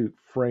Institute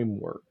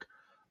framework.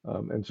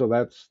 And so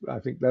I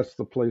think that's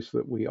the place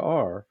that we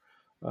are.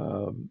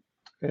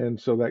 And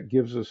so that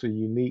gives us a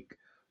unique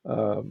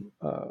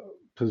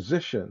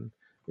position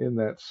in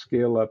that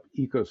scale up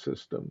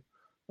ecosystem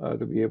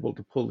to be able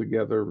to pull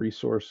together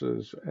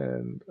resources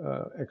and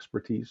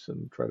expertise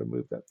and try to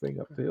move that thing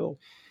up the hill.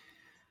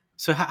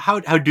 So how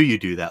do you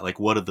do that? Like,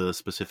 what are the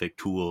specific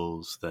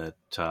tools that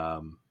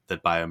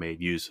that Biomade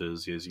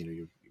uses? Is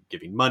you're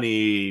giving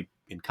money,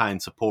 in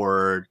kind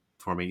support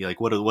for me.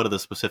 Like, what are the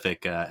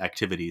specific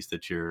activities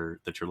that you're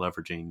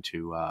leveraging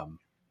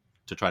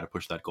to try to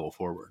push that goal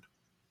forward?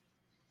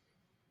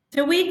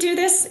 So we do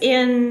this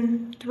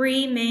in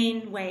three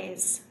main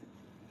ways,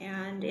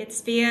 and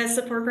it's via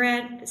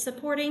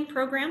supporting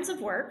programs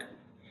of work.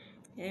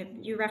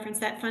 You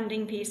referenced that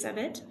funding piece of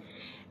it.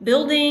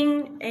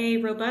 Building a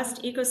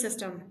robust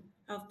ecosystem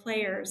of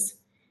players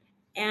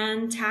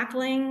and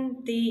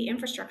tackling the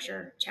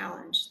infrastructure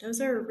challenge. Those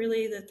are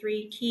really the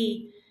three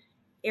key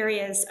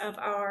areas of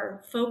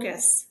our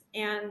focus.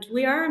 And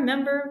we are a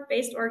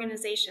member-based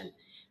organization.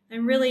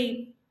 I'm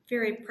really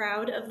very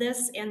proud of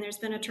this, and there's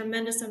been a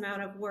tremendous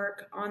amount of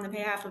work on the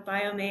behalf of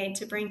Biomade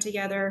to bring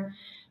together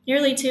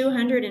nearly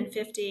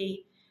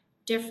 250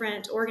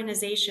 different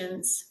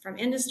organizations, from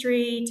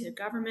industry to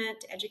government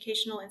to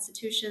educational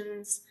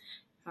institutions,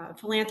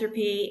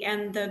 philanthropy.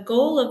 And the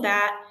goal of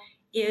that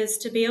is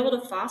to be able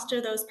to foster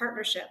those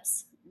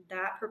partnerships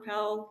that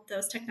propel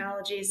those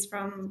technologies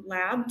from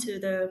lab to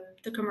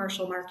the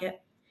commercial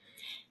market.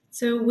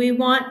 So we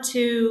want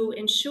to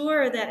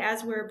ensure that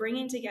as we're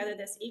bringing together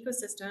this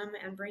ecosystem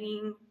and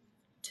bringing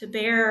to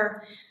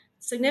bear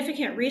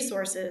significant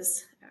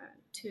resources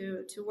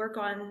to work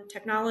on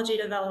technology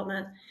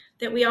development,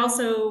 that we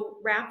also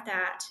wrap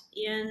that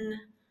in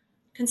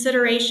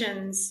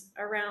considerations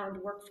around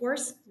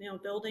workforce,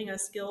 building a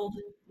skilled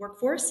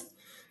workforce,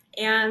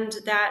 and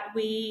that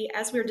we,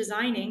 as we're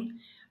designing,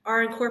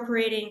 are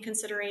incorporating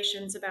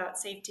considerations about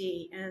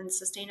safety and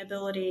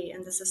sustainability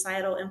and the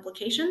societal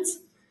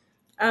implications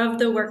of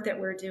the work that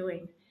we're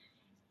doing.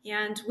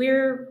 And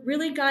we're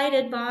really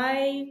guided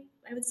by,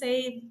 I would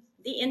say,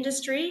 the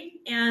industry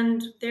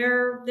and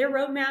their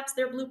roadmaps,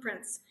 their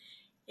blueprints,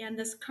 and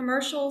this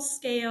commercial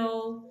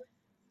scale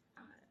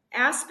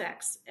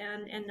aspects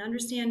and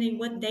understanding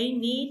what they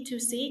need to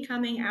see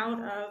coming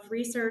out of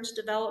research,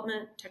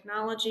 development,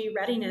 technology,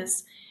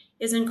 readiness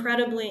is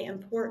incredibly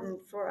important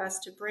for us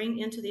to bring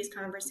into these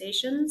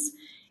conversations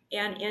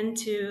and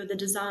into the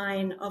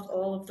design of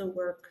all of the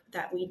work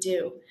that we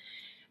do.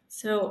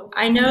 So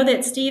I know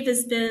that Steve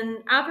has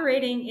been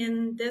operating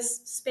in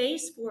this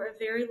space for a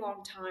very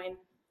long time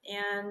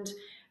and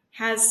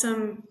has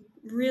some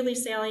really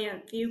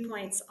salient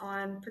viewpoints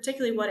on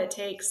particularly what it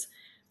takes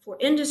for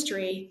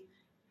industry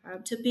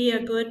to be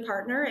a good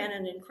partner and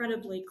an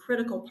incredibly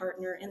critical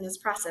partner in this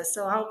process.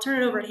 So I'll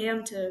turn it over to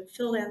him to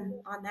fill in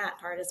on that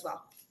part as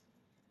well.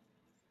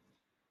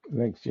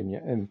 Thanks,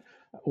 Genya. And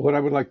what I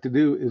would like to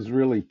do is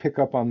really pick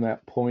up on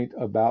that point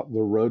about the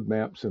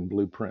roadmaps and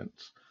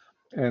blueprints.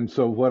 And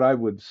so, what I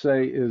would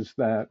say is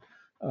that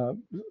uh,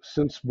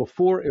 since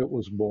before it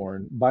was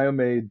born,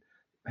 Biomade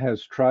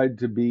has tried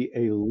to be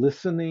a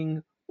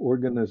listening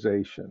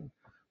organization.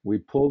 We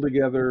pull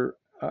together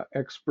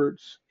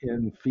experts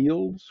in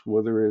fields,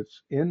 whether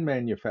it's in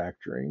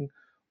manufacturing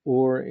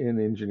or in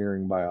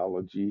engineering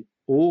biology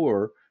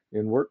or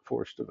in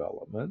workforce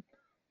development.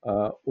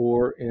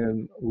 Or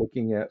in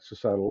looking at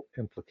societal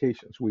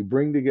implications. We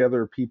bring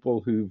together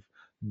people who've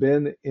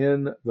been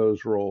in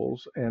those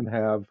roles and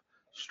have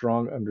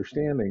strong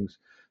understandings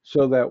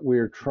so that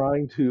we're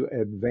trying to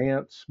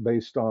advance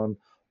based on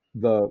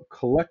the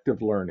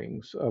collective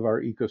learnings of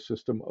our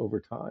ecosystem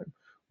over time.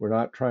 We're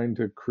not trying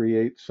to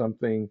create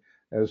something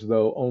as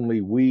though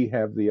only we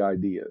have the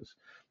ideas.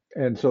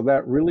 And so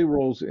that really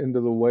rolls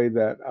into the way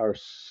that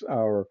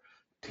our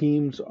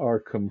teams are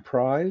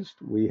comprised.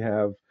 We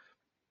have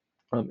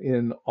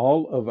in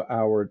all of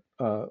our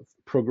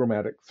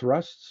programmatic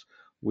thrusts,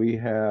 we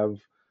have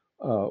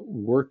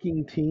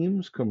working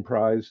teams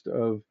comprised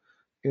of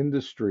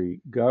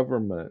industry,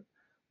 government,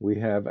 we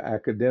have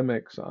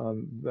academics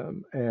on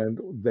them, and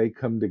they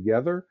come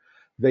together.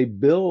 They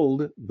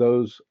build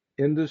those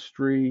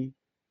industry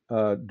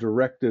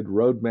directed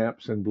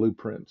roadmaps and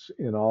blueprints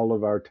in all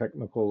of our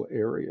technical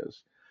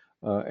areas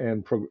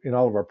in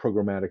all of our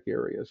programmatic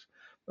areas.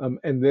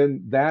 And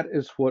then that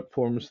is what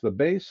forms the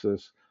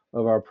basis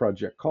of our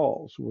project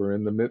calls. We're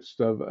in the midst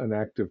of an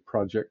active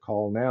project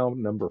call now,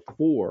 number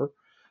 4.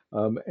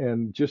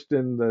 And just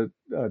in the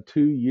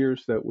 2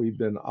 years that we've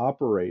been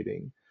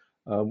operating,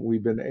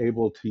 we've been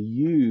able to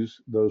use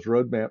those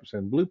roadmaps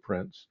and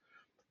blueprints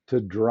to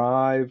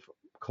drive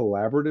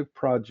collaborative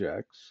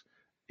projects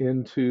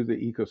into the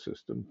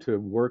ecosystem to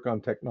work on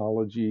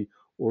technology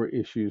or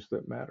issues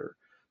that matter.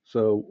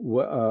 So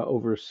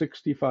over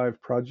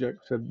 65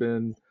 projects have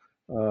been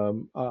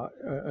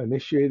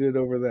initiated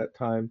over that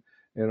time,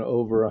 and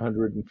over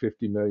 $150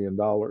 million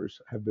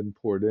have been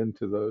poured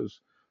into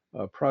those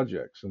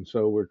projects. And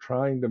so we're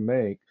trying to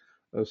make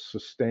a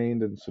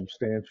sustained and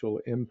substantial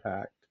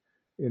impact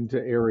into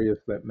areas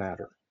that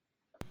matter.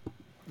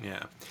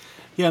 Yeah.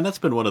 Yeah, and that's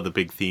been one of the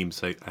big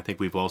themes I think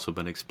we've also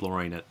been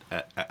exploring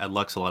at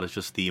Lux a lot, is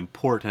just the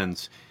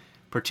importance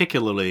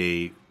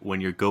particularly when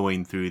you're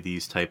going through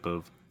these type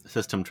of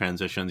system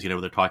transitions,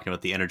 they're talking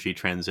about the energy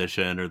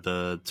transition or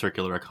the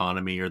circular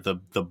economy or the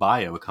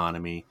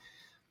bioeconomy,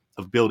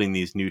 of building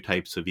these new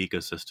types of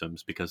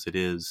ecosystems, because it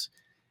is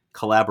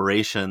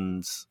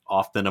collaborations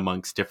often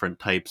amongst different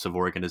types of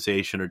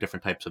organization or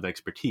different types of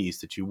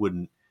expertise that you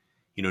wouldn't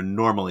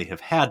normally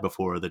have had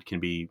before, that can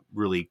be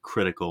really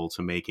critical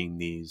to making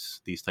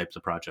these types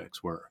of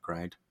projects work,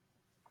 right?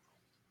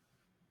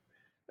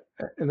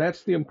 And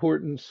that's the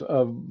importance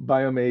of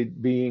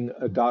Biomade being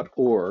a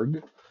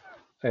 .org,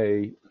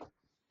 a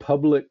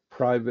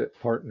public-private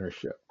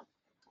partnership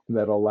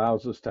that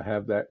allows us to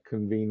have that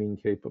convening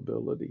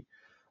capability.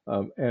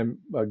 And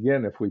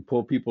again, if we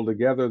pull people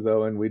together,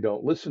 though, and we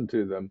don't listen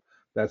to them,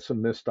 that's a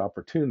missed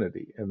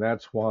opportunity. And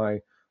that's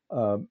why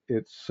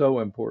it's so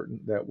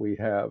important that we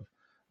have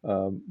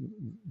um,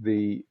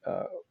 the,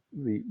 uh,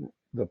 the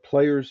the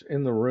players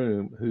in the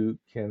room who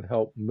can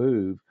help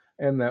move,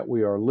 and that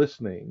we are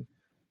listening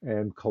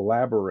and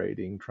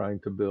collaborating, trying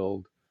to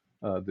build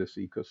this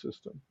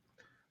ecosystem.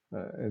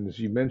 And as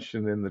you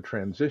mentioned in the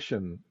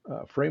transition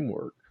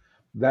framework,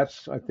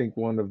 that's, I think,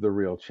 one of the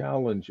real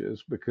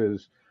challenges,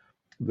 because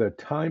the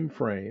time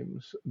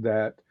frames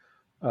that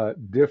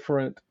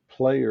different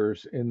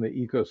players in the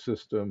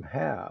ecosystem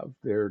have,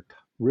 their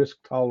risk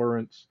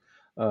tolerance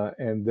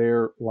and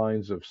their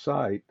lines of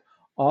sight,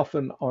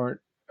 often aren't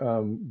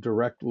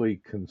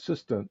directly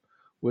consistent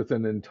with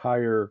an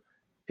entire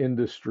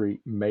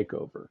industry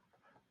makeover.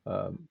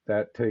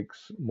 That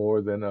takes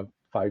more than a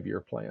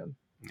 5-year plan,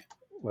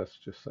 let's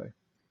just say.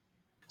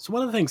 So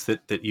one of the things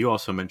that you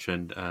also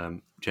mentioned,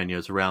 Genya,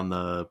 is around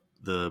the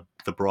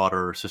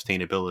broader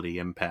sustainability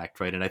impact,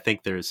 right? And I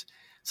think there's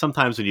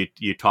sometimes when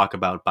you talk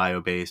about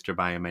bio-based or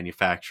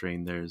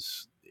biomanufacturing,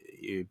 there's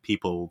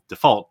people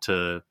default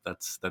to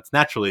that's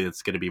naturally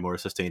it's going to be more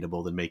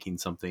sustainable than making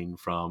something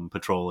from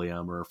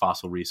petroleum or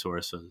fossil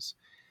resources.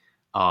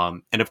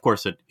 And of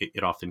course,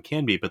 it often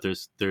can be, but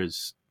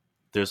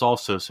there's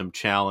also some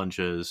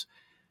challenges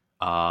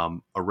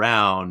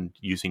around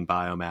using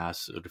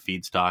biomass to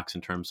feedstocks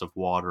in terms of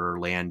water,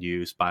 land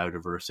use,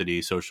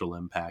 biodiversity, social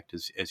impact,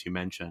 as you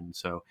mentioned.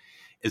 So,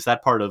 is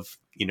that part of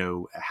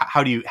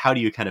how do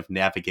you kind of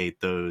navigate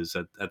those?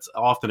 That's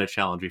often a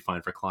challenge we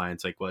find for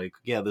clients. Like,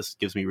 yeah, this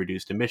gives me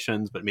reduced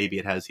emissions, but maybe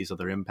it has these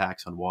other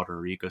impacts on water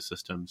or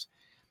ecosystems.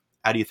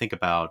 How do you think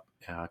about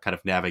kind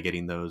of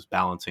navigating those,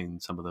 balancing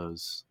some of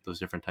those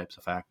different types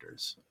of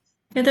factors?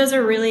 Yeah, those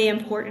are really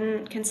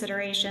important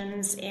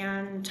considerations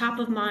and top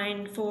of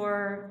mind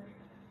for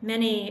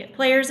many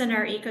players in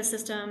our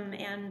ecosystem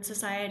and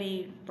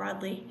society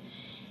broadly.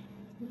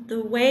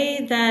 The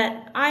way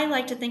that I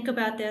like to think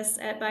about this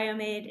at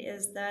Biomade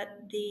is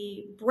that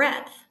the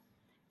breadth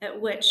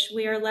at which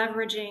we are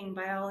leveraging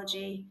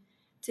biology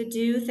to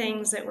do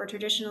things that were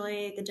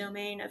traditionally the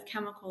domain of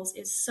chemicals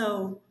is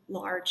so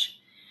large.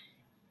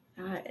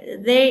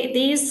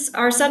 These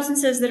are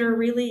substances that are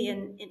really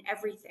in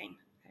everything,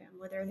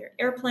 whether they're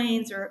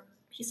airplanes or a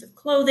piece of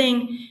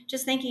clothing,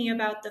 just thinking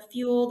about the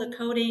fuel, the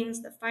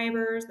coatings, the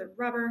fibers, the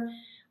rubber,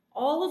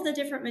 all of the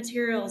different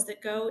materials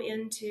that go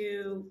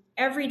into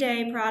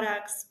everyday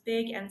products,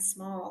 big and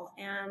small.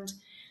 And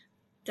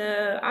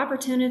the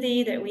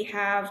opportunity that we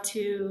have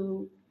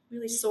to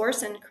really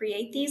source and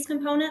create these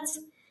components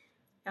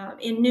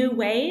in new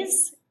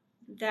ways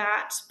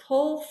that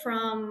pull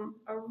from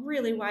a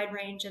really wide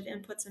range of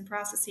inputs and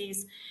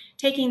processes,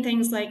 taking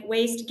things like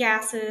waste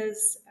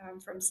gases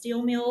from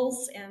steel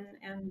mills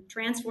and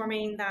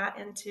transforming that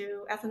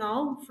into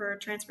ethanol for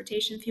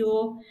transportation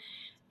fuel,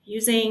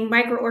 using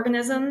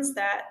microorganisms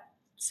that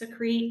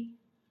secrete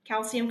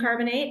calcium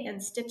carbonate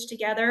and stitch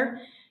together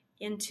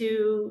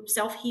into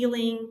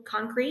self-healing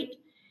concrete.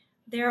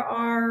 There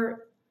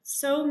are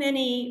so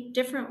many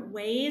different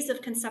ways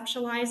of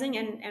conceptualizing,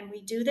 and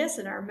we do this,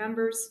 and our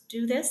members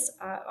do this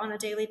on a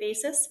daily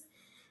basis.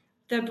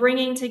 The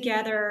bringing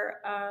together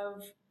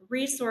of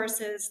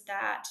resources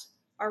that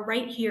are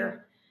right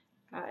here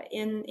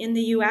in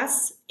the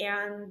US,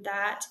 and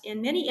that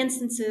in many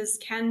instances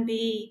can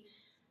be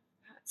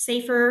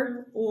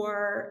safer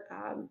or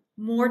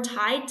more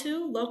tied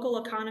to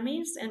local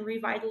economies and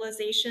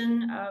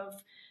revitalization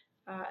of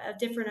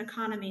different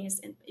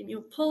economies, and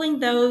pulling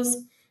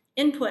those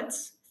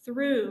inputs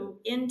through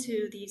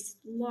into these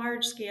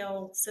large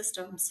scale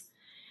systems.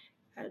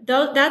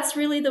 That's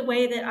really the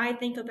way that I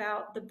think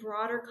about the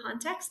broader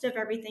context of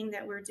everything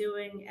that we're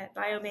doing at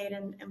Biomade,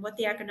 and what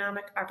the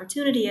economic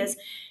opportunity is.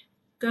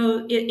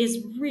 It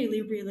is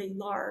really, really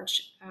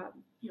large.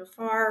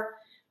 Far,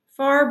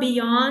 far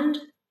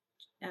beyond.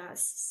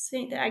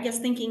 I guess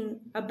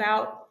thinking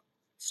about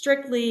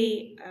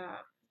strictly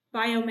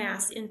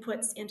biomass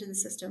inputs into the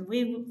system.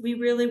 We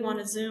really want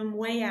to zoom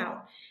way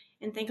out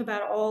and think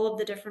about all of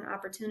the different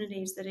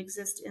opportunities that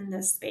exist in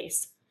this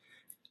space.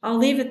 I'll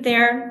leave it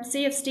there.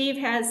 See if Steve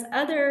has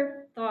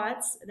other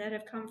thoughts that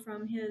have come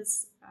from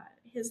his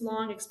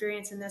long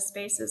experience in this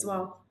space as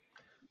well.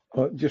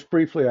 Just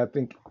briefly, I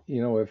think,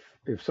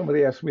 if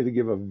somebody asked me to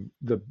give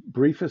the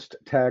briefest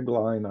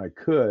tagline I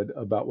could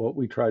about what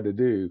we try to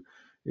do,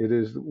 It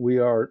is we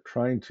are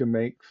trying to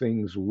make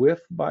things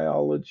with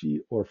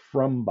biology or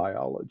from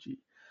biology.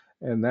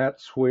 And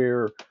that's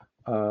where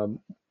um,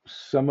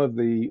 some of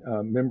the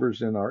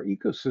members in our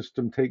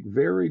ecosystem take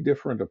very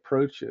different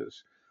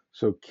approaches.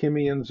 So,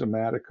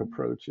 chemienzymatic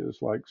approaches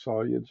like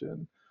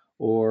Solugen,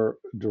 or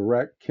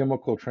direct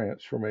chemical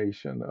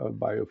transformation of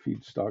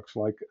biofeedstocks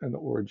like an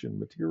origin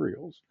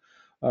materials.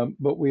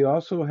 But we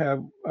also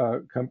have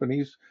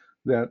companies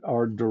that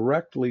are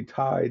directly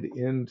tied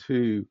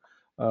into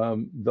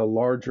the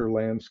larger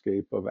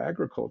landscape of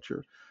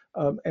agriculture.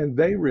 And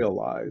they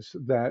realize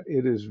that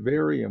it is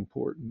very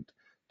important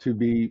to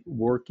be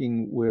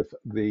working with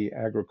the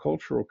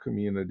agricultural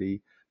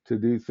community to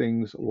do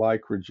things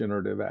like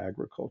regenerative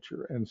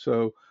agriculture. And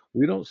so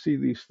we don't see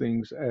these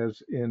things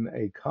as in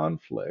a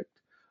conflict.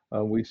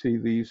 We see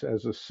these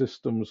as a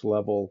systems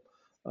level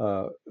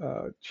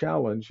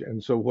challenge.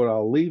 And so, what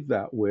I'll leave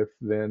that with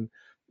then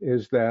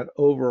is that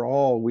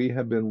overall, we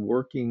have been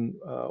working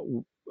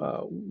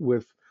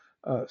with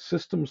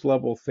systems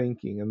level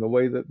thinking. And the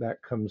way that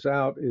that comes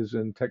out is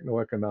in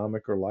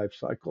techno-economic or life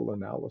cycle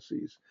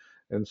analyses.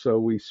 And so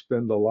we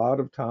spend a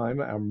lot of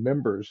time, our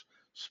members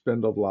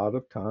spend a lot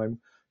of time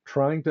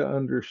trying to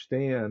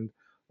understand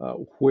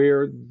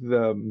where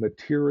the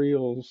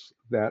materials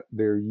that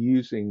they're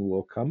using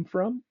will come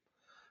from,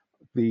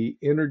 the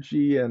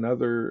energy and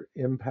other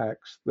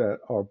impacts that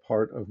are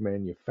part of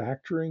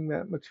manufacturing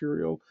that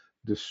material,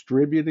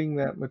 distributing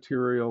that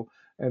material,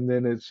 and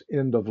then its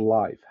end of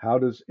life. How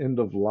does end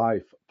of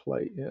life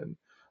play in?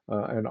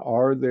 And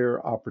are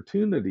there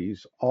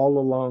opportunities all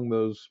along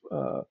those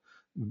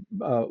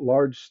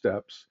large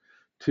steps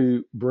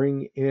to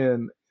bring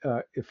in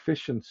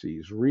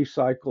efficiencies,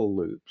 recycle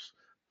loops,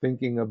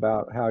 thinking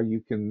about how you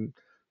can,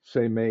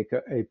 say, make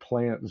a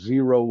plant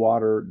zero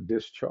water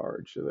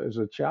discharge as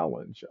a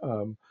challenge,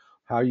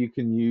 how you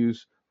can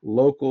use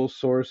local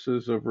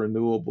sources of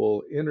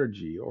renewable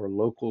energy or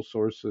local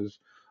sources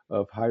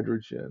of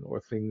hydrogen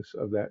or things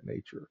of that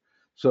nature.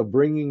 So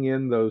bringing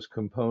in those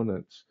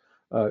components,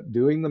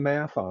 doing the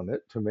math on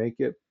it to make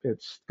it,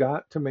 it's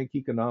got to make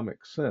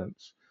economic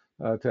sense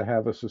to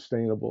have a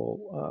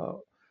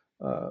sustainable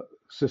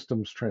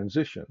systems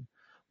transition.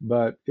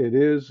 But it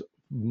is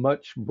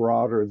much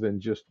broader than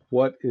just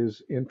what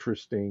is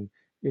interesting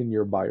in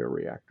your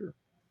bioreactor.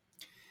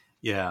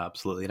 Yeah,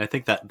 absolutely. And I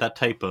think that that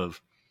type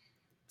of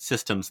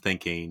systems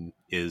thinking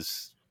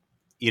is,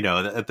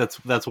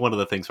 that's one of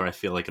the things where I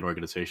feel like an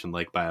organization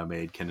like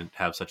Biomade can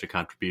have such a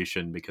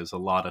contribution, because a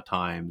lot of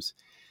times,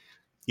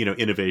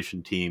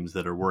 innovation teams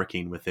that are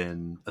working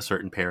within a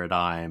certain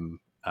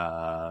paradigm,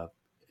 I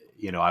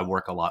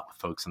work a lot with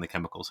folks in the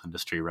chemicals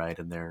industry, right?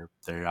 And they're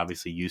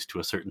obviously used to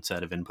a certain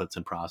set of inputs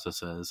and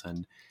processes,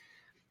 and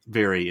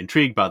very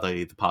intrigued by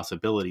the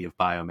possibility of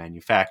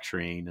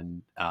biomanufacturing,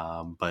 and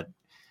but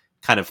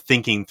kind of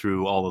thinking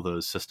through all of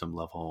those system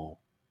level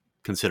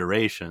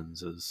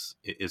considerations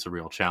is a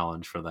real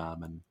challenge for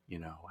them. And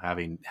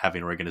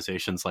having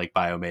organizations like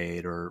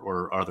Biomade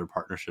or other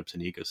partnerships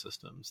and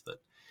ecosystems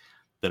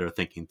that are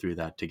thinking through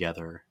that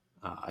together,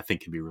 I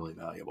think can be really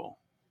valuable.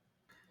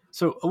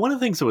 So one of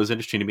the things that was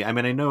interesting to me, I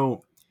mean, I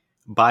know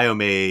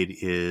Biomade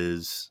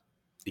is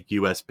a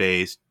U.S.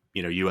 based,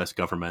 U.S.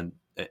 government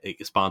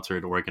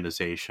sponsored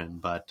organization,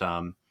 but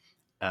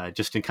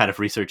just in kind of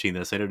researching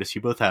this, I noticed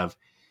you both have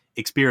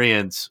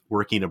experience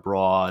working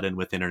abroad and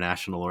with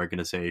international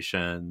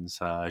organizations.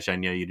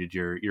 Genya, you did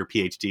your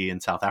PhD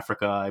in South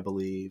Africa, I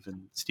believe,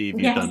 and Steve,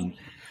 you've Yes. done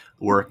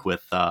work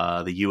with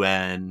the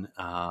UN,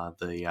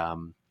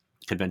 the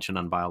Convention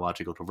on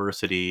Biological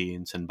Diversity,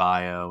 and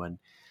Synbio, and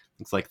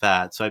things like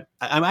that. So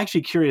I'm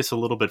actually curious a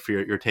little bit for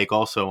your take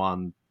also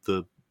on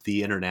the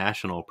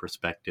international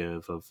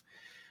perspective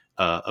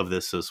of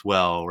this as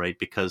well, right?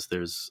 Because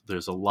there's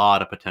a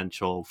lot of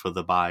potential for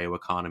the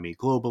bioeconomy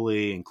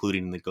globally,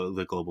 including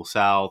the global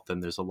south,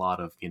 and there's a lot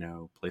of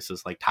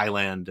places like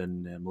Thailand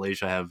and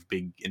Malaysia have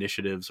big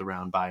initiatives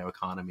around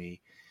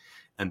bioeconomy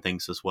and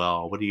things as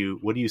well. What do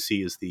you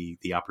see as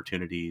the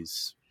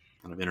opportunities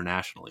kind of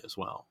internationally as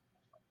well?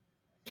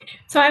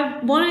 So I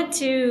wanted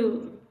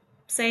to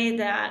say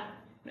that,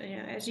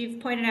 as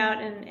you've pointed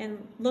out,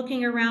 and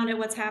looking around at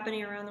what's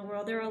happening around the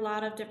world, there are a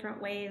lot of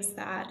different ways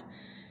that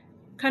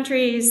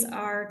countries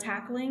are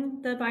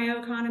tackling the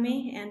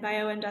bioeconomy and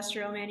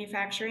bioindustrial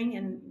manufacturing,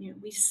 and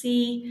we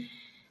see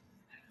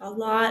a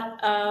lot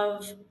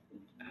of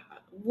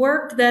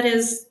work that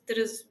is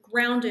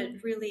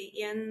grounded really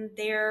in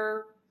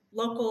their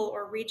local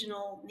or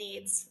regional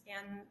needs,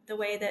 and the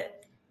way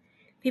that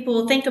people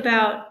will think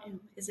about,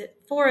 is it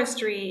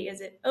forestry,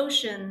 is it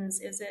oceans,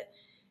 is it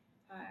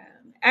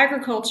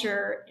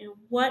agriculture,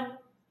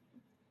 what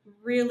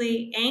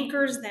really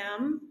anchors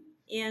them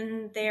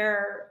in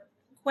their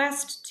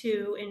quest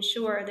to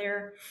ensure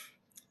they're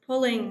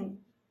pulling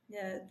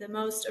the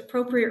most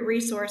appropriate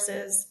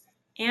resources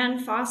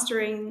and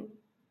fostering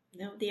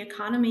the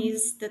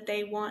economies that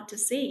they want to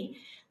see.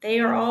 They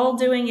are all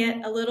doing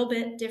it a little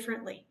bit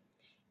differently.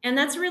 And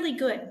that's really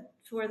good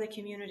for the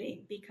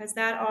community, because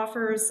that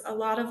offers a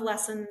lot of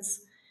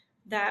lessons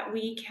that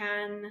we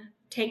can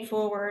take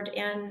forward.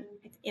 And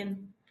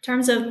in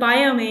terms of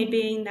Biomade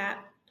being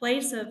that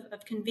place of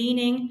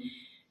convening,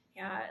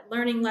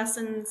 learning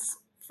lessons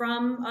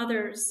from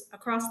others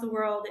across the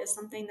world is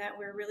something that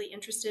we're really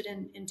interested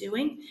in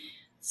doing.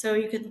 So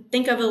you could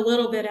think of it a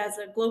little bit as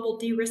a global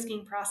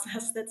de-risking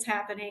process that's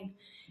happening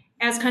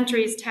as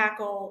countries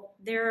tackle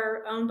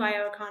their own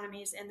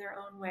bioeconomies in their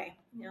own way.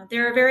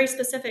 There are very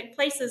specific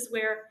places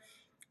where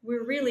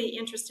we're really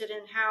interested in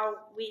how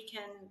we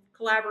can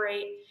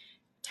collaborate.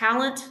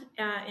 Talent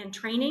and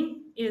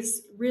training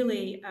is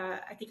really,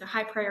 I think, a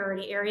high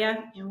priority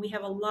area. We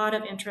have a lot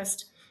of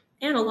interest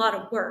and a lot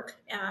of work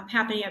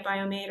happening at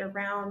Biomade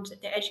around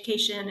the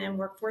education and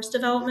workforce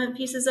development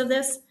pieces of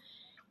this.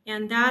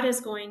 And that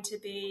is going to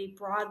be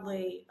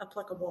broadly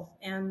applicable,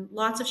 and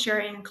lots of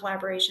sharing and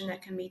collaboration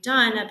that can be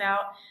done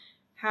about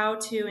how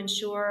to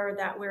ensure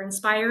that we're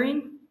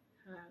inspiring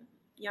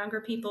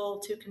younger people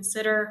to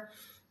consider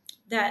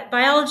that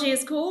biology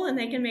is cool and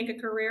they can make a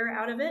career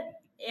out of it,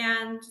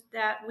 and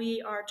that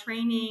we are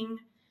training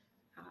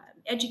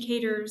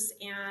educators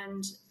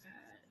and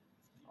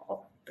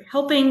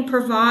helping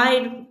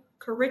provide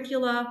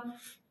curricula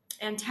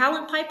and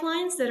talent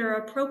pipelines that are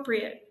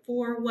appropriate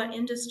for what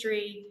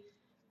industry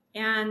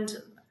and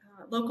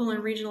local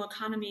and regional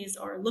economies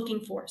are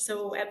looking for.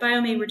 So at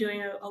Biomade, we're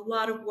doing a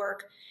lot of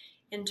work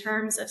in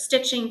terms of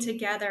stitching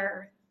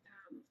together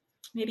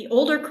maybe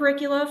older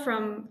curricula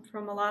from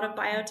a lot of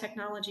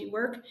biotechnology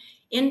work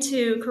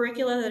into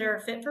curricula that are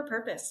fit for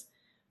purpose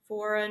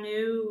for a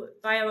new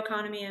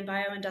bioeconomy and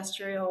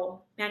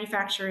bioindustrial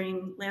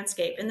manufacturing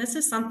landscape. And this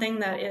is something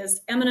that is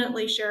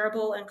eminently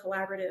shareable and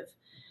collaborative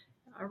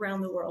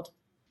around the world.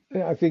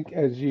 Yeah, I think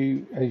as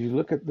you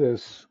look at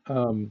this,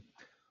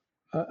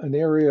 an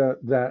area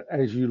that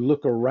as you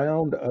look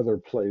around other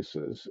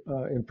places,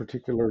 in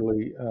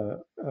particularly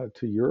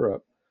to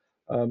Europe,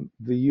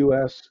 the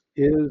U.S.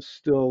 is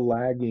still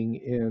lagging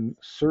in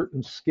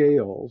certain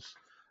scales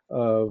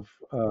of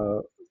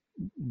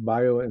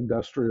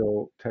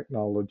bioindustrial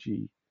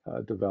technology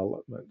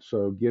development.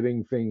 So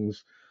getting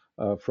things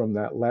from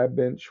that lab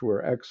bench,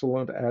 we're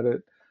excellent at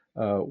it.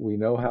 We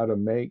know how to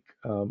make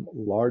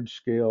large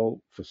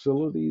scale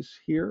facilities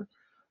here.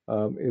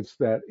 It's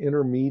that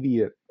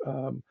intermediate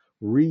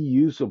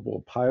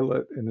reusable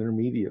pilot and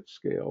intermediate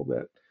scale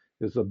that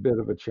is a bit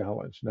of a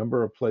challenge.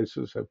 Number of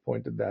places have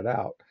pointed that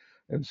out.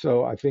 And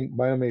so I think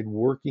Biomade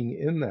working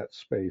in that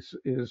space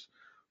is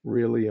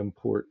really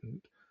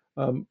important.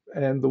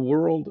 And the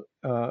world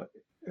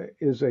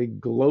is a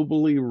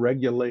globally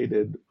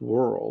regulated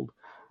world,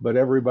 but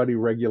everybody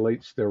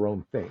regulates their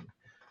own thing.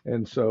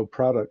 And so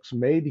products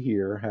made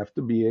here have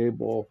to be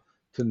able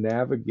to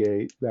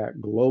navigate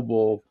that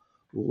global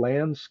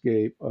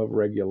landscape of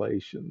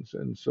regulations.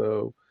 And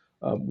so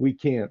we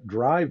can't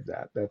drive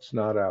that. That's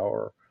not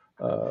our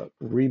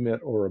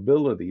remit or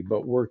ability,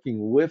 but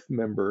working with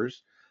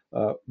members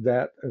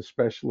that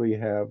especially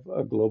have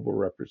a global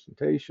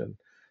representation,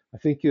 I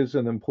think is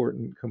an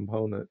important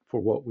component for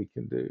what we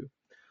can do.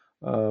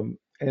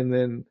 And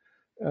then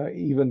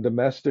even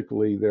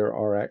domestically, there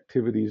are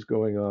activities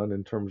going on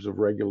in terms of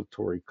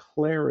regulatory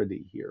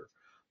clarity here.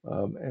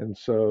 And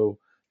so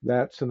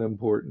that's an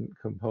important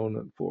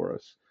component for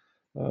us.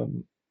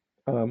 And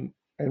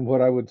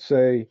what I would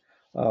say,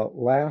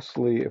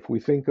 lastly, if we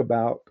think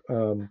about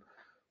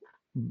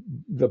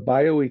the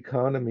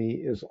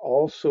bioeconomy is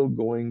also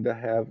going to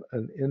have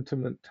an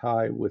intimate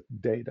tie with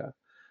data.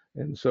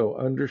 And so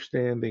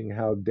understanding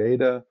how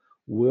data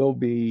will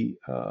be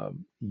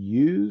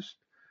used,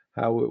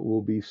 how it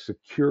will be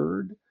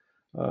secured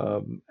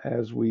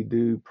as we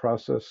do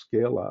process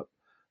scale up,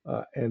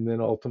 and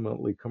then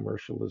ultimately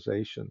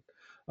commercialization.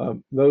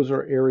 Those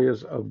are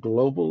areas of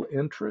global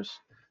interest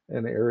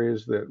and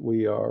areas that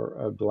we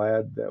are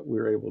glad that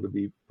we're able to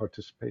be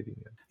participating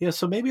in. Yeah,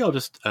 so maybe I'll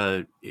just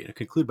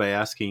conclude by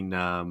asking,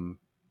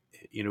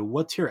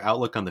 what's your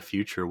outlook on the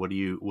future? What do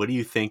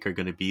you think are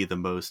going to be the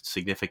most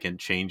significant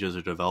changes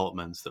or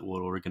developments that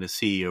we're going to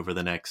see over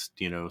the next,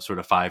 sort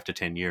of 5 to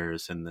 10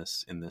 years in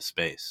this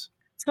space?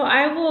 So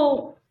I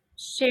will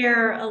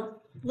share a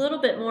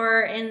little bit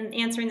more in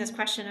answering this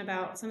question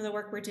about some of the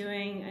work we're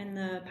doing in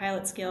the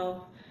pilot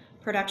scale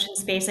production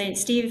space.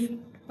 Steve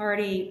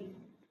already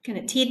kind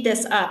of teed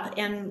this up,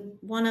 and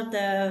one of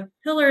the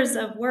pillars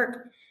of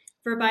work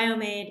for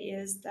Biomade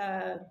is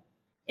the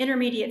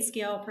intermediate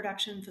scale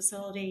production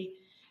facility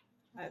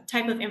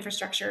type of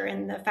infrastructure,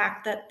 and the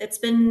fact that it's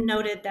been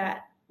noted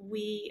that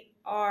we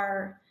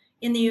are,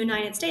 in the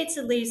United States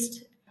at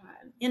least,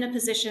 in a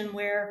position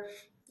where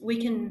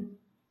we can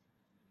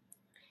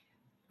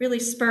really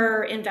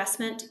spur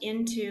investment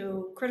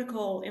into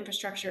critical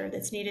infrastructure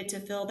that's needed to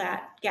fill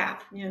that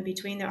gap,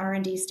 between the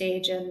R&D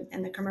stage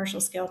and the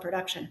commercial scale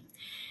production.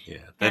 Yeah,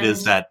 that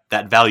is that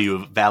valley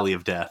of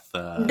death.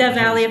 The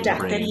valley of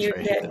death that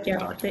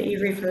you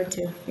referred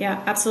to.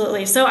 Yeah,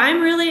 absolutely. So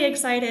I'm really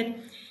excited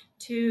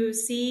to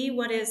see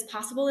what is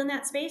possible in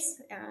that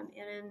space. And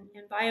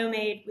in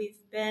Biomade, we've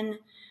been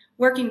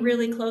working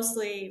really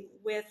closely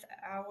with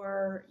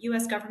our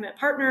U.S. government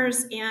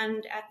partners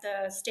and at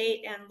the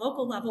state and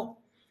local level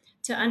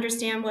to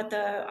understand what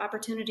the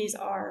opportunities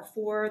are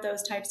for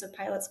those types of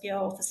pilot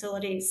scale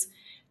facilities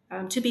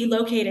to be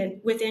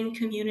located within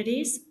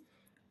communities,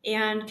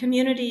 and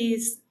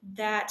communities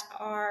that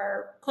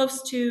are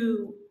close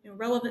to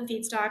relevant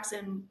feedstocks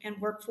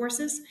and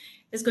workforces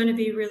is going to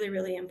be really,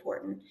 really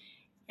important.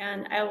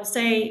 And I will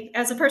say,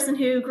 as a person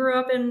who grew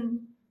up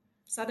in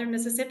southern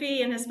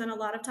Mississippi and has spent a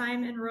lot of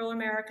time in rural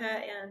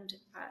America and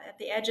at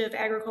the edge of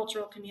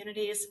agricultural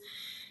communities,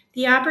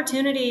 the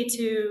opportunity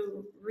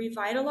to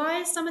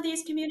revitalize some of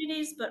these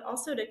communities, but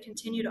also to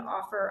continue to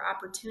offer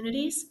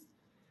opportunities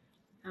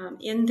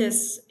in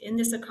this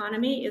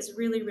economy is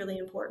really, really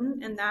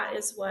important, and that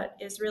is what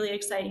is really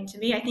exciting to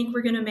me. I think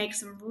we're going to make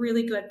some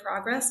really good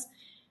progress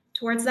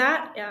towards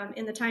that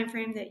in the time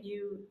frame that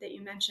you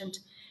mentioned.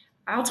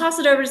 I'll toss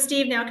it over to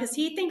Steve now because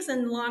he thinks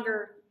in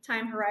longer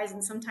time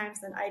horizons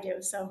sometimes than I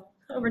do. So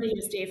over to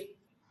you, Steve.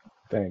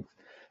 Thanks.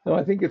 No,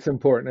 I think it's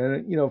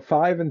important, and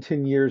 5 and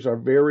 10 years are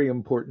very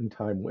important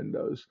time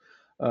windows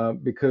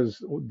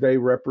because they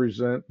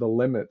represent the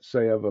limit,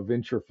 say, of a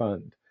venture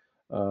fund.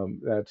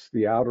 That's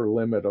the outer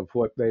limit of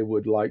what they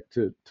would like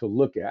to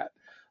look at.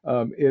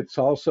 It's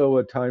also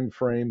a time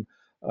frame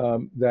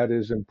that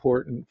is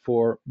important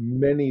for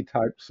many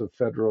types of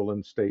federal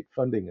and state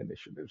funding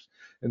initiatives,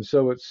 and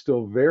so it's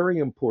still very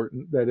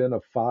important that in a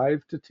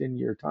 5 to 10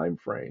 year time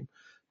frame,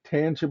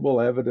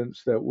 tangible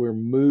evidence that we're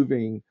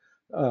moving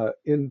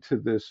into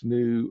this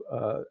new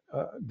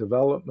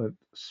development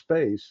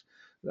space,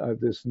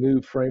 this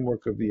new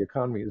framework of the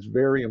economy is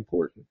very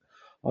important.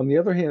 On the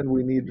other hand,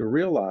 we need to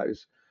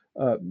realize,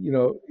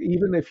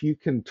 even if you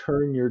can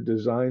turn your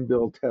design,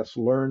 build, test,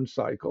 learn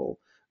cycle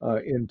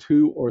in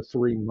 2 or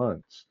 3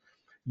 months,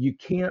 you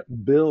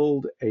can't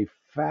build a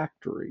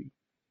factory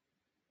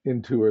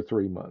in 2 or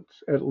 3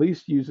 months, at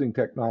least using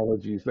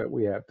technologies that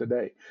we have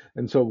today.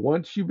 And so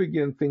once you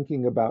begin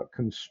thinking about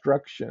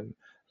construction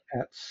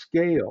at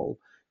scale,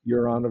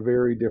 you're on a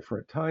very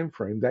different time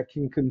frame that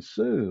can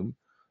consume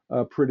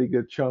a pretty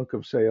good chunk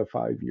of, say, a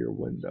 5 year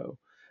window.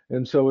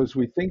 And so as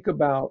we think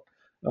about,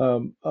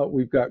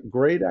 we've got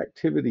great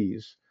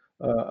activities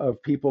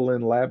of people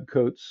in lab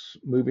coats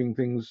moving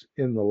things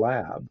in the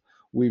lab.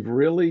 We've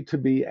really, to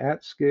be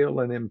at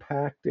scale and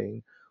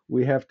impacting,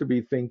 we have to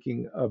be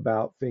thinking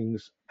about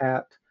things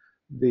at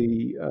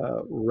the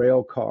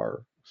rail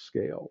car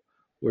scale,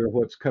 where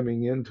what's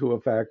coming into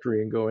a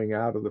factory and going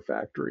out of the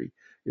factory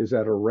is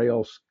at a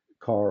rail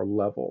car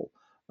level.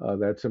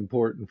 That's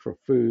important for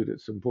food,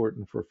 it's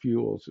important for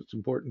fuels, it's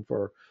important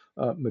for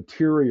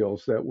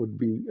materials that would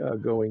be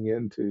going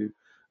into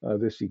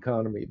this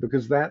economy,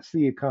 because that's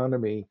the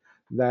economy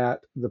that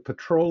the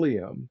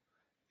petroleum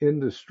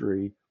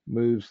industry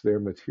moves their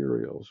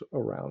materials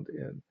around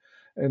in.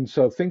 And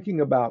so thinking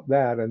about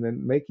that and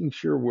then making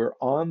sure we're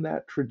on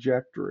that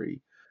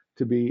trajectory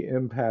to be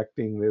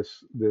impacting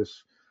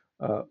this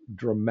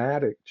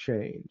dramatic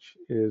change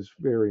is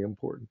very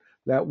important.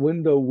 That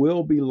window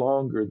will be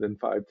longer than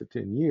 5 to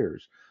 10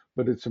 years,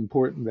 but it's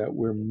important that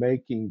we're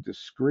making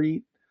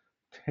discrete,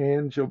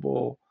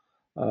 tangible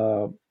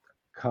uh,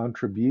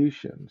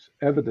 contributions,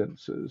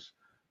 evidences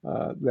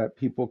that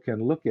people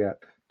can look at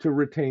to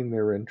retain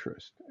their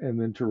interest, and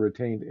then to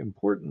retain,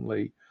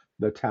 importantly,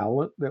 the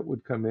talent that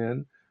would come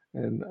in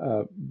and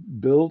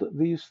build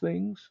these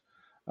things,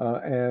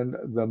 and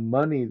the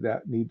money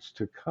that needs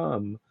to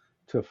come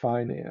to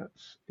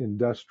finance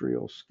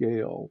industrial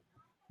scale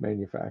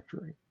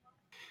manufacturing.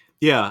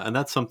 Yeah, and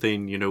that's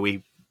something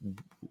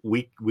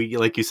we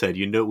like you said,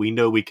 we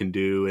know we can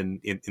do in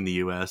the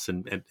U.S.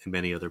 and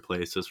many other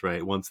places,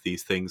 right? Once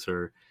these things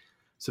are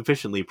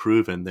sufficiently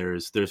proven,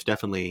 there's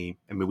definitely,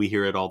 I mean, we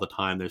hear it all the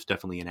time, there's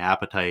definitely an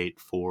appetite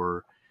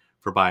for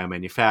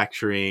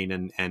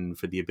biomanufacturing and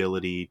for the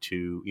ability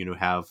to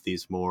have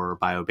these more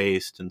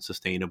bio-based and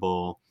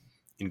sustainable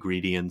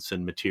ingredients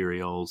and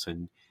materials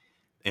and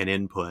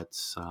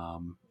inputs,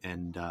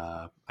 and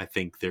I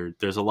think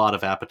there's a lot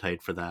of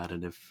appetite for that,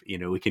 and if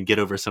we can get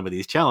over some of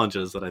these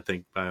challenges that I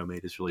think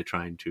Biomade is really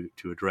trying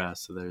to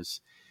address, so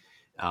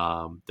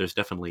there's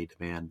definitely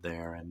demand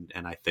there,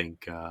 and I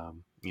think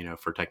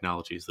for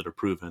technologies that are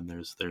proven,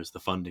 there's the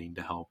funding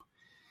to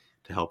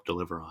help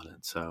deliver on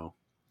it. So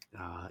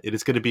it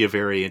is going to be a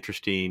very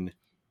interesting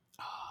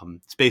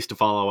space to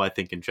follow. I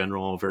think in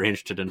general, very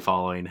interested in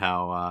following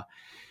how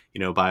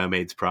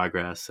Biomade's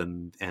progress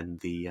and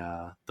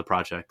the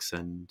projects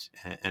and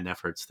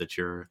efforts that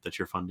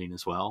you're funding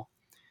as well.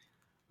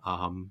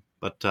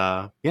 But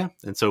yeah,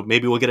 and so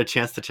maybe we'll get a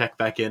chance to check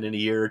back in a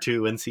year or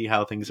two and see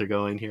how things are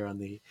going here on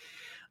the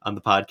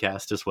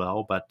podcast as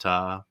well. But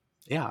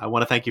yeah, I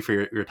want to thank you for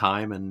your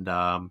time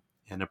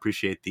and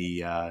appreciate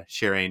the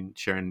sharing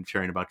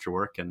about your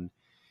work, and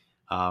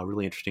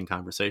really interesting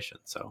conversation.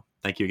 So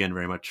thank you again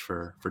very much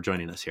for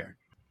joining us here.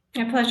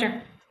 My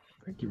pleasure.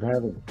 Thank you for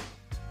having me.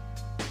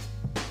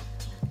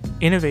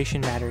 Innovation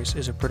Matters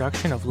is a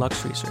production of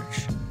Lux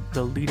Research,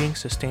 the leading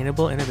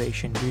sustainable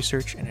innovation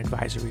research and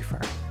advisory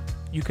firm.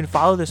 You can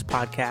follow this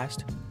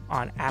podcast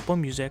on Apple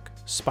Music,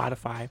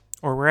 Spotify,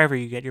 or wherever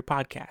you get your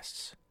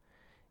podcasts.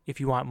 If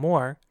you want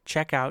more,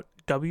 check out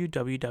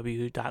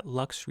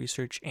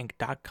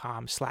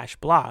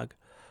www.luxresearchinc.com/blog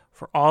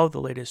for all of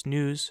the latest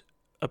news,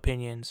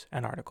 opinions,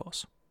 and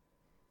articles.